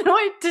 I don't know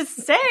what to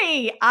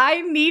say.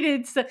 I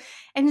needed some,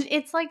 and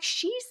it's like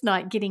she's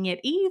not getting it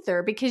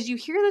either, because you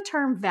hear the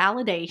term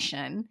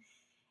validation.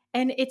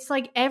 And it's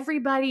like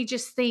everybody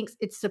just thinks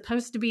it's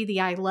supposed to be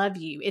the I love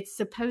you. It's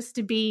supposed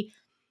to be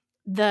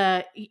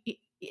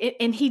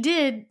and he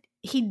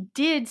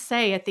did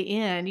say at the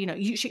end,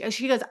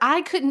 she goes,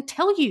 I couldn't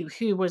tell you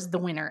who was the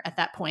winner at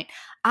that point.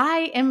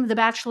 I am the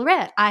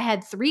Bachelorette. I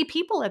had 3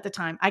 people at the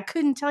time. I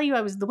couldn't tell you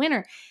I was the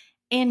winner.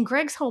 And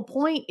Greg's whole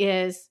point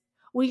is,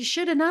 we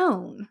should have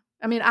known.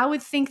 I mean, I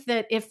would think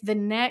that if the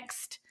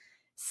next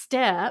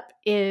step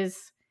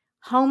is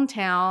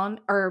hometown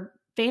or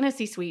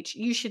fantasy suites,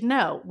 you should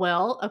know.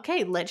 Well,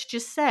 okay, let's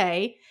just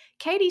say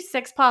Katie's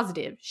sex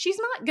positive. She's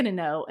not going to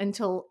know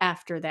until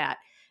after that.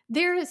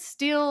 There is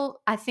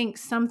still, I think,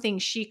 something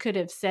she could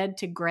have said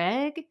to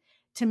Greg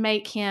to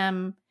make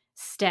him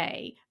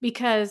stay.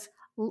 Because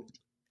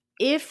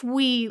if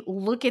we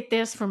look at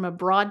this from a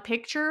broad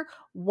picture,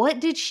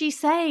 what did she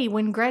say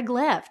when Greg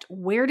left?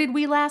 Where did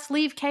we last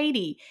leave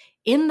Katie?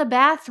 In the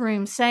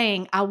bathroom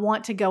saying, I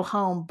want to go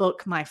home,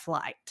 book my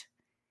flight.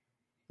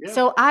 Yeah.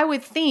 So I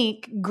would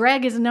think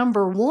Greg is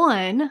number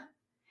 1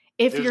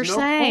 if you're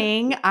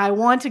saying, I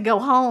want to go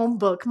home,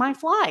 book my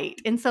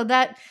flight. And so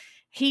that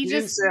she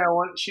didn't say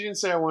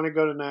I want to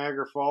go to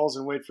Niagara Falls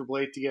and wait for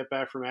Blake to get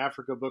back from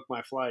Africa, book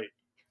my flight.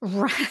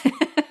 Right.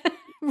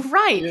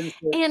 Right.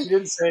 She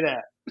didn't say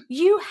that.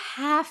 You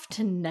have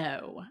to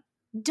know,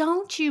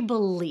 don't you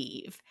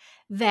believe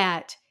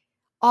that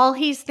all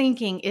he's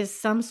thinking is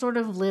some sort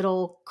of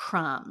little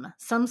crumb,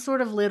 some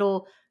sort of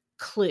little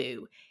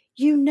clue?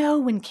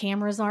 When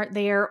cameras aren't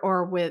there,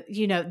 or with,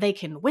 they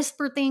can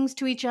whisper things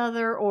to each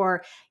other,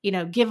 or,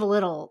 give a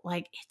little,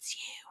 like, it's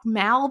you,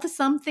 mouth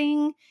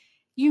something.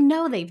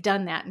 They've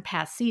done that in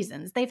past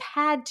seasons. They've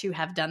had to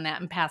have done that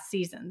in past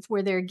seasons,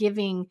 where they're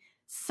giving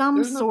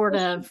some sort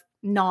of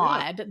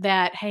nod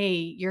that, hey,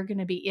 you're going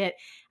to be it.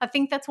 I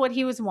think that's what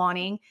he was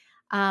wanting.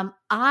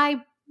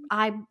 I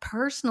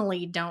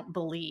personally don't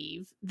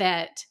believe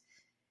that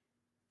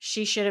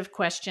she should have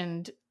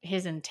questioned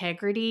his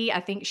integrity.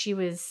 I think she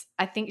was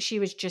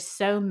just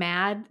so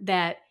mad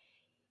that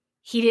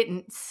he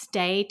didn't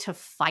stay to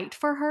fight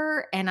for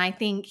her. And I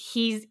think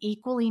he's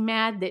equally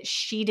mad that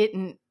she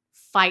didn't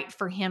fight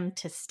for him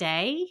to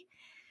stay,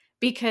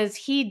 because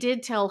he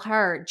did tell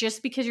her,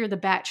 just because you're the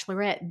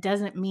Bachelorette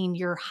doesn't mean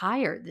you're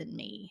higher than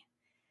me.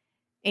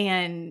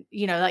 And,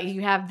 like,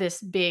 you have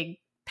this big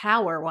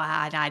power. Well,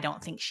 I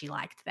don't think she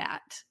liked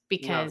that,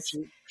 because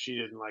she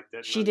didn't like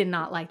that. She did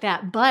not like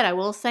that. But I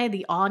will say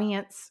the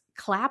audience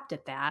clapped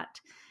at that.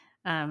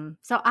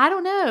 So I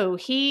don't know.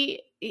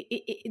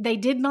 They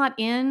did not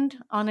end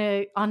on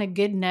a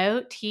good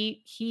note.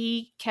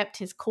 He kept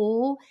his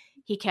cool.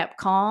 He kept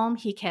calm.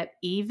 He kept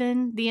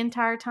even the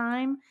entire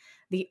time.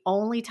 The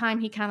only time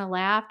he kind of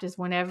laughed is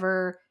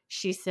whenever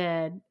she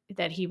said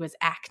that he was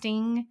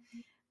acting.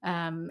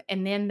 And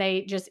then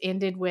they just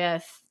ended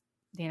with,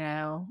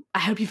 I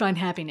hope you find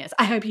happiness.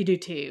 I hope you do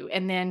too.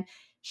 And then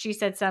she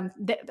said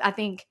I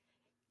think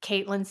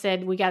Caitlin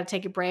said, we got to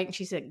take a break. And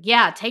she said,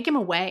 yeah, take him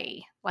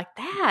away, like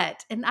that.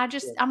 And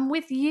I'm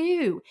with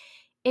you.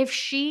 If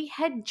she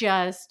had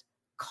just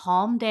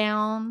calmed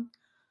down,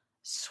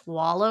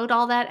 swallowed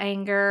all that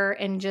anger,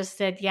 and just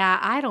said, yeah,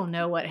 I don't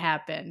know what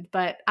happened,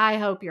 but I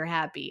hope you're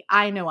happy.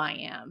 I know I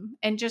am.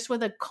 And just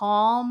with a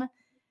calm,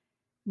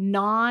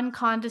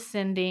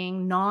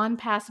 non-condescending,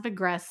 non-passive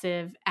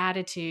aggressive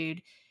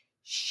attitude,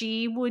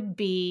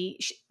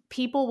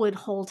 people would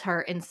hold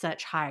her in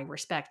such high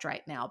respect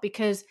right now,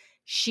 because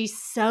she's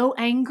so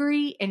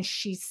angry and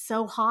she's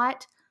so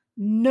hot.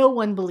 No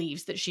one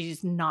believes that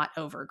she's not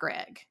over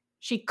Greg.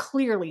 She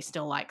clearly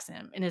still likes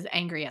him and is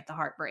angry at the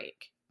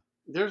heartbreak.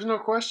 There's no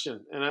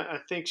question. And I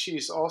think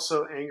she's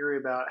also angry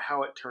about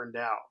how it turned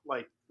out.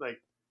 Like,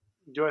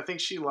 do I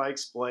think she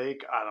likes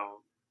Blake? I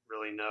don't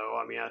really know.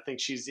 I mean, I think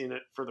she's in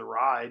it for the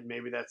ride.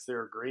 Maybe that's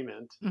their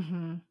agreement.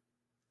 Mm-hmm.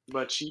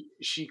 But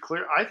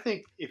I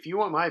think, if you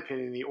want my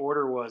opinion, the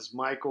order was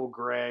Michael,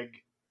 Greg,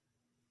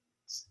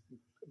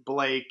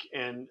 Blake,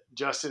 and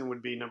Justin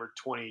would be number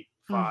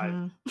 25.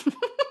 Mm-hmm.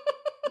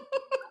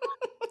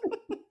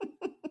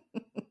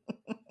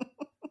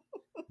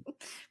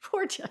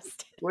 Poor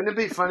Justin. Wouldn't it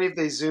be funny if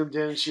they zoomed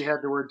in and she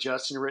had the word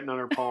Justin written on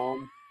her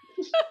palm?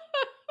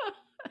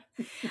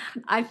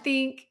 I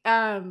think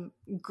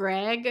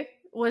Greg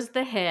was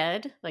the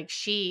head. Like,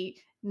 she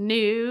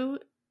knew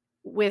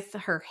with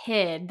her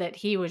head that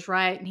he was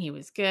right and he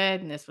was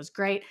good and this was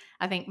great.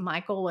 I think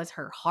Michael was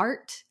her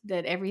heart,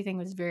 that everything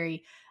was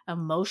very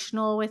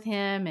emotional with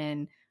him,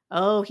 and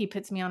oh, he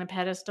puts me on a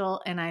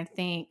pedestal. And I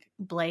think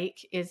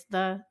Blake is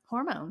the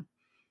hormone.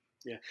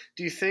 Yeah.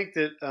 Do you think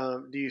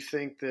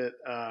that?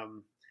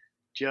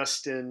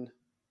 Justin,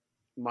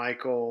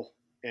 Michael,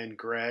 and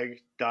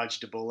Greg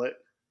dodged a bullet?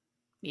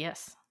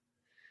 Yes.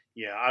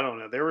 Yeah, I don't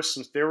know. There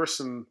were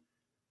some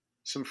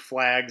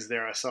flags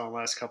there I saw in the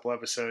last couple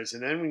episodes,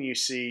 and then when you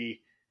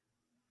see,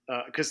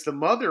 because the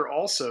mother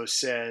also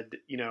said,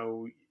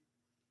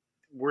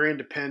 we're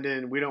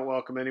independent, we don't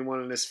welcome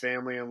anyone in this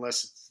family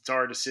unless it's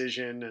our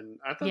decision, and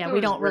I thought Yeah, that we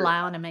was don't very. rely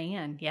on a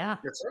man. Yeah.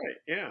 That's right.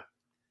 Yeah.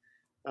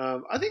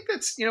 I think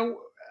that's, I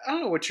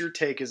don't know what your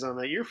take is on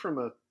that. You're from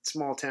a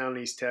small town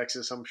in East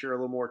Texas. I'm sure a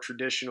little more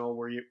traditional,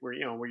 where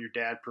your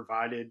dad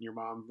provided and your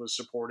mom was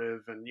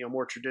supportive, and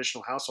more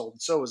traditional household.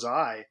 And so was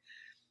I.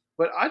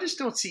 But I just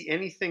don't see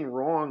anything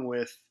wrong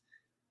with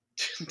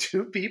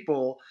two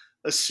people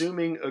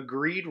assuming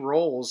agreed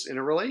roles in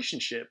a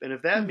relationship. And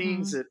if that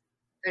means Mm-hmm. that,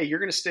 hey, you're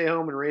going to stay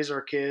home and raise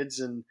our kids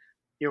and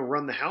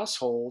run the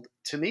household,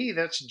 to me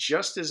that's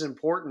just as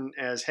important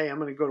as, hey, I'm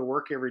going to go to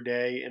work every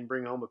day and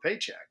bring home a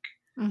paycheck.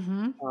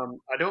 Mm-hmm.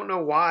 I don't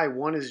know why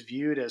one is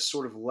viewed as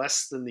sort of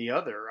less than the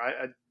other.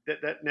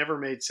 That never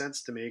made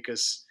sense to me,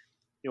 because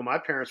my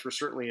parents were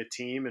certainly a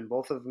team, and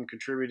both of them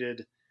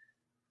contributed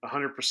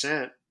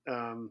 100%.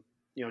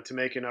 To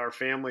making our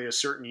family a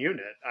certain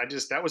unit.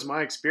 That was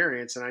my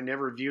experience, and I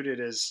never viewed it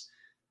as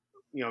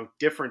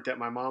different that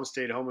my mom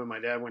stayed home and my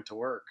dad went to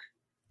work.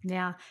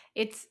 Yeah.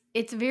 It's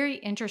very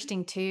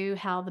interesting too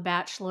how The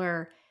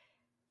Bachelor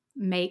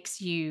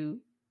makes you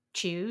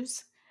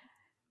choose.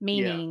 Yeah,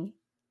 Meaning,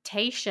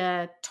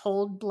 Tasha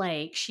told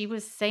Blake, she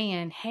was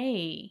saying,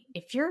 hey,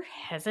 if you're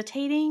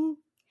hesitating,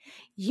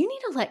 you need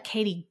to let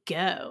Katie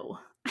go.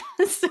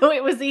 So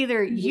it was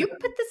either you yeah,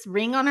 put this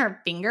ring on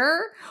her finger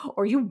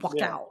or you walk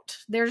yeah. out.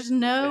 There's It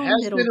no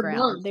has middle been a month.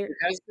 ground. There It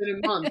has been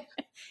a month,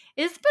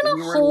 it's been and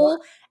a you were in luck.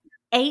 whole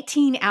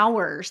 18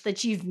 hours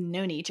that you've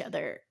known each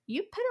other.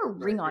 You put a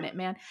Right, ring on yeah, it,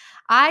 man.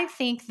 I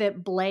think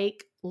that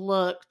Blake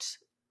looked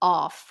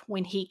off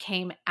when he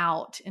came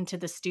out into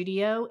the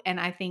studio, and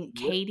I think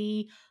yep.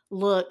 Katie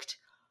looked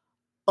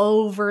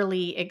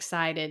overly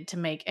excited to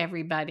make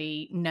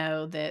everybody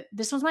know that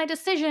this was my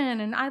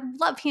decision and I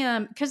love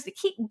him, because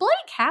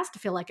Blake has to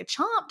feel like a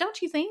chomp, don't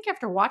you think,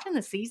 after watching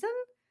the season?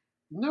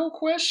 No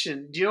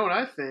question. Do you know what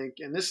I think?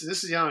 And this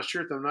is the honest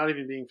truth. I'm not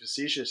even being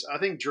facetious. I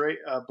think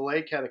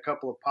Blake had a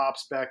couple of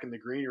pops back in the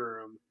green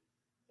room,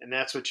 and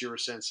that's what you were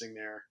sensing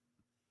there.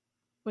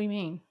 What do you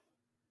mean?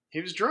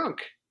 He was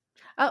drunk.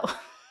 Oh,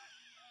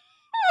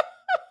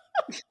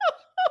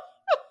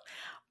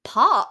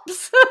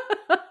 pops.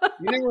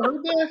 You never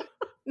heard that?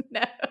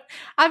 No,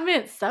 I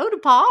meant soda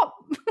pop.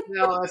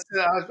 No,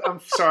 I'm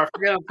sorry. I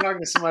forget I'm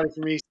talking to somebody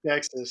from East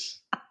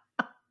Texas.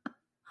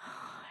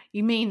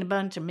 You mean a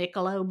bunch of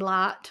Michelob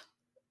Light?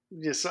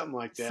 Just something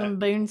like that. Some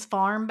Boone's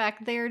Farm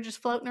back there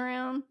just floating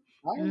around?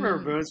 I remember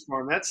Mm. Boone's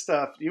Farm. That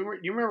stuff. You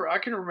remember? I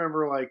can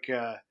remember like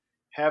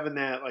having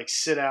that, like,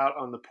 sit out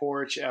on the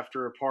porch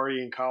after a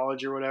party in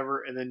college or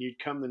whatever, and then you'd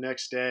come the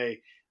next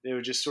day. And it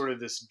was just sort of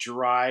this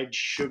dried,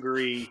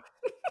 sugary,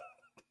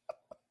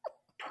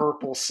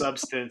 purple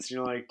substance. And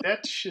you're like,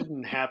 that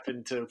shouldn't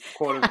happen to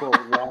quote unquote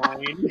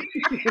wine.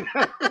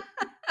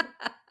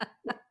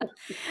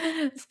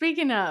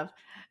 Speaking of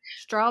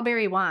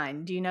strawberry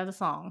wine, do you know the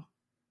song?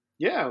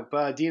 Yeah,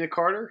 by Dina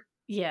Carter.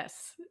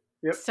 Yes.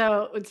 Yep.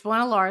 So it's one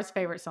of Laura's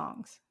favorite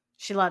songs.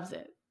 She loves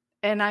it.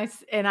 And I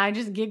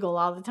just giggle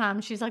all the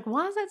time. She's like,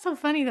 "Why is that so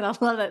funny that I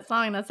love that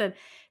song?" And I said,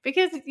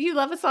 "Because you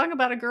love a song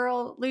about a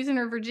girl losing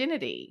her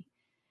virginity."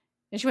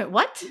 And she went,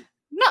 "What?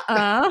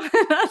 Nuh-uh."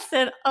 And I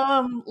said,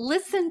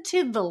 listen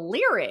to the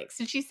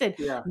lyrics." And she said,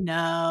 Yeah.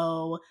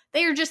 "No,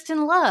 they are just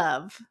in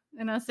love."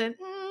 And I said,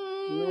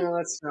 No,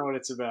 that's not what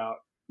it's about.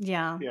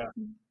 yeah. Yeah,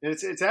 and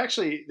it's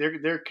actually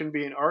there can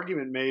be an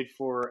argument made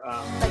for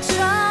Like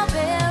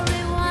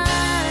strawberry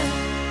wine,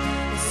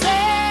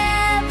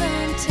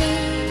 17,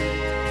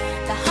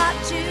 the hot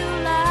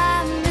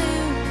July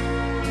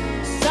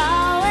moon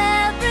saw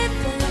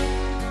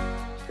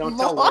everything. don't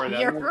tell Laura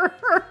that. Lawyer.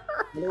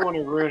 I don't want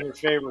to ruin her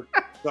favorite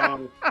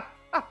song.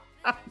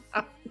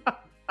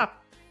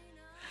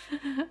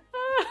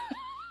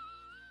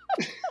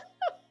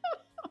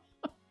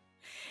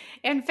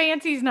 And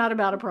Fancy's not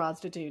about a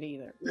prostitute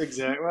either.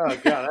 Exactly. Well,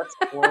 God, that's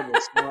horrible.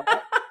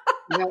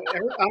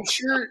 I'm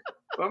sure.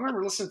 I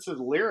remember listening to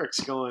the lyrics,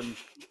 going,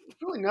 "There's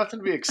really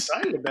nothing to be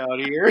excited about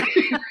here."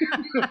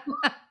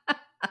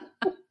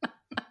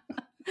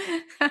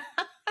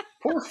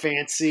 Poor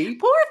Fancy.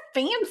 Poor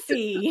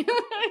Fancy.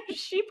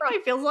 She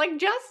probably feels like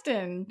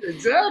Justin.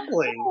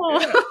 Exactly. Oh.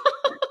 Yeah.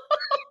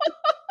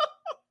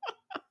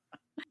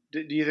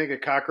 Do you think a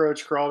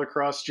cockroach crawled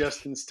across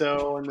Justin's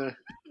toe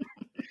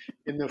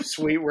in the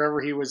suite wherever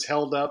he was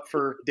held up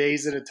for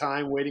days at a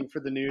time, waiting for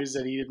the news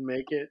that he didn't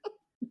make it?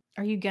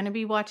 Are you going to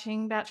be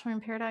watching Bachelor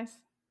in Paradise?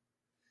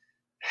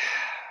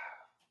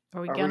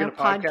 Are we Are we going to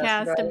gonna podcast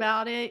podcast about it?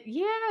 about it?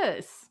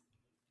 Yes.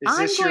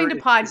 I'm going to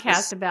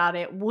podcast about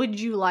it. Would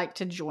you like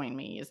to join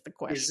me? Is the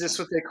question. Is this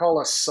what they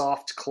call a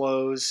soft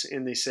close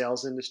in the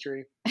sales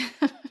industry?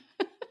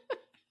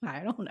 I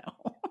don't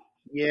know.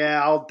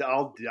 Yeah, I'll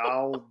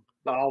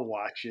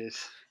watch it.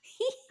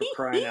 For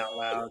crying out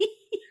loud.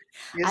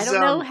 I don't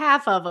know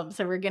half of them,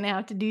 so we're going to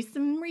have to do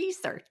some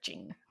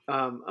researching.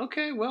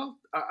 Okay, well,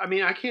 I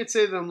mean, I can't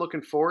say that I'm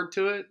looking forward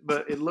to it,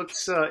 but it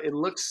looks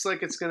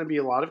like it's going to be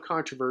a lot of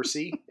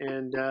controversy,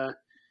 and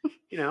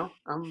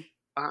I'm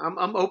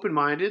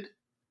open-minded.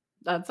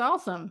 That's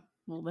awesome.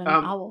 Well, then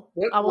I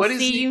will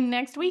see you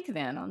next week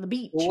then on the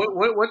beach.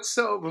 What's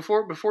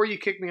before you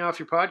kick me off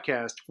your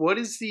podcast?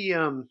 What's the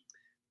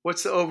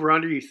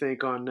over/under you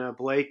think on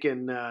Blake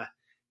and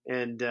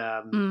what's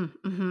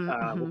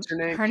her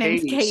name? Her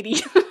name's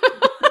Katie.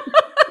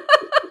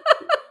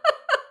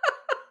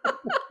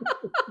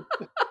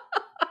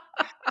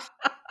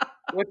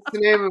 What's the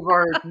name of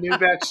our new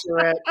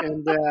bachelorette?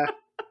 And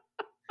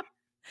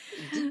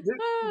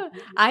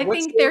I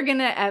think they're going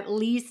to at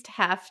least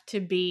have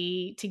to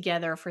be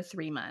together for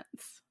 3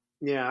 months.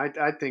 Yeah,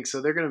 I think so.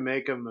 They're going to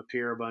make them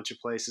appear a bunch of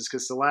places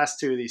because the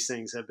last 2 of these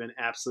things have been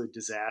absolute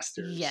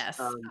disasters.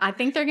 Yes. I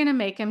think they're going to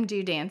make them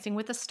do Dancing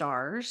with the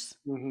Stars.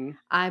 Mm-hmm.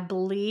 I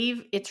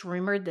believe it's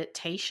rumored that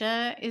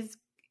Tayshia is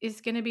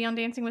going to be on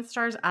Dancing with the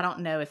Stars. I don't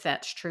know if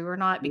that's true or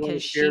not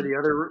because the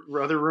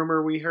other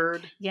rumor we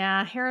heard.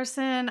 Yeah,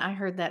 Harrison, I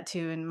heard that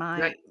too, and that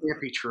can't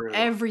be true.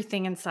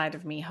 Everything inside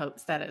of me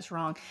hopes that is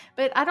wrong,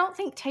 but I don't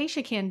think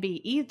Tayshia can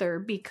be either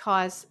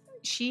because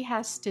she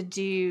has to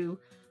do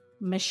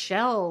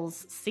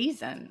Michelle's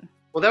season.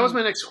 Well, that was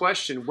my next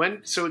question.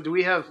 Do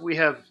we have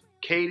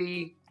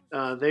Katie?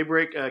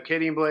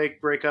 Katie and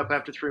Blake break up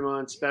after 3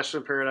 months.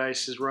 Bachelor in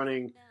Paradise is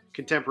running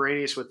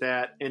contemporaneous with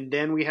that, and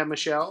then we have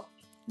Michelle.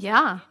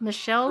 Yeah,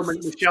 Michelle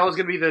is going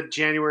to be the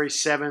January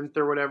 7th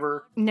or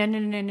whatever.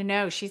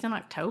 No. She's in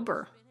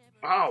October.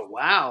 Oh,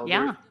 wow.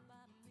 Yeah.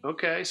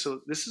 Okay,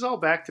 so this is all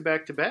back to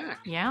back to back.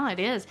 Yeah, it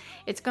is.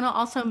 It's going to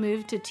also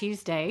move to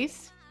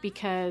Tuesdays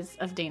because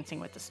of Dancing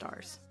with the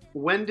Stars.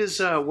 When does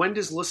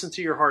Listen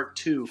to Your Heart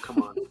 2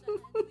 come on?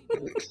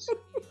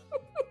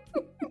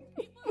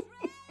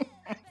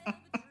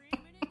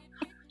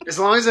 As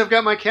long as I've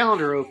got my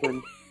calendar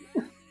open.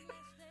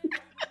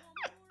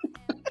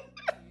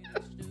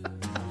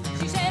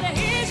 She said,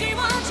 here's your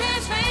one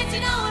chance, fancy,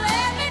 don't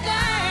let me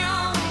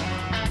down.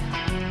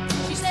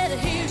 She said,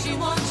 here's your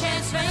one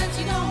chance,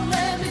 fancy, don't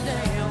let me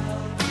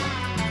down.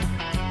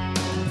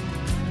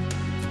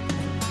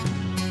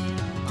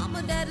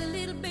 Mama, daddy,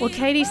 little baby. Well,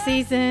 Katie's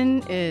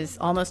season is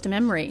almost a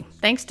memory.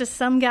 Thanks to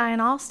some guy in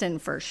Austin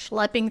for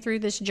schlepping through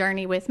this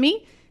journey with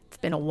me. It's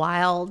been a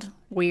wild,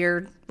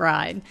 weird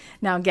ride.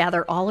 Now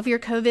gather all of your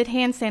COVID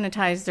hand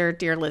sanitizer,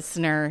 dear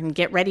listener, and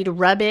get ready to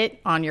rub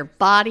it on your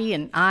body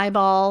and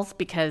eyeballs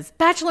because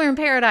Bachelor in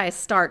Paradise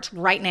starts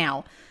right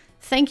now.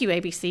 Thank you,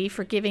 ABC,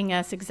 for giving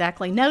us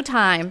exactly no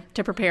time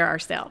to prepare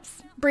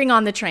ourselves. Bring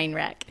on the train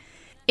wreck.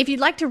 If you'd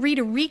like to read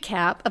a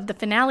recap of the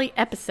finale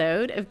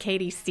episode of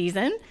Katie's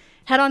season,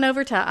 head on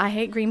over to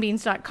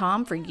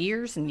IHateGreenBeans.com for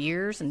years and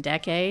years and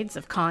decades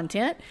of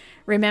content.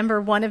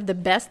 Remember, one of the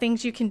best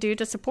things you can do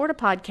to support a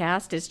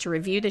podcast is to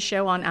review the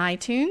show on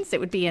iTunes. It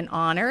would be an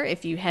honor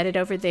if you headed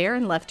over there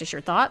and left us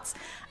your thoughts.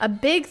 A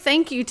big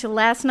thank you to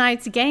last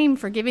night's game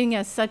for giving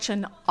us such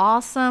an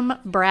awesome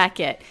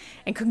bracket.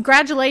 And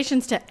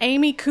congratulations to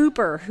Amy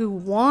Cooper, who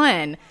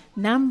won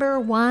number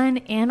 1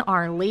 in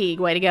our league.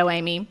 Way to go,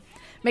 Amy.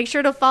 Make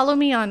sure to follow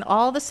me on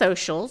all the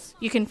socials.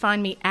 You can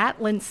find me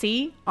at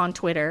Lindsay on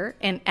Twitter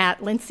and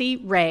at Lindsay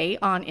Ray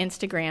on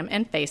Instagram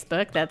and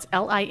Facebook. That's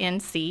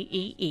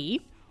Lincee.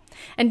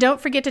 And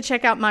don't forget to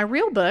check out my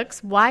real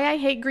books, Why I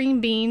Hate Green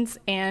Beans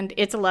and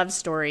It's a Love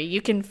Story. You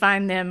can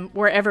find them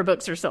wherever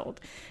books are sold.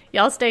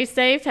 Y'all stay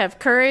safe, have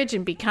courage,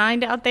 and be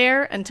kind out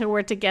there. Until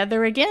we're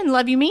together again,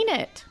 love you, mean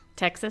it.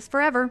 Texas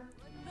forever.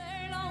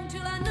 Very long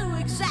till I knew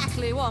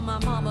exactly what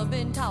my mama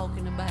been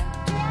talking about.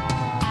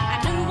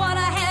 I knew what I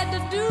had to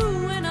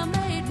do when I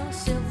made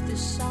myself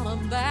this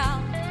solemn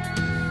vow.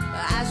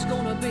 I was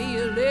gonna be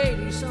a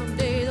lady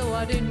someday, though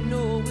I didn't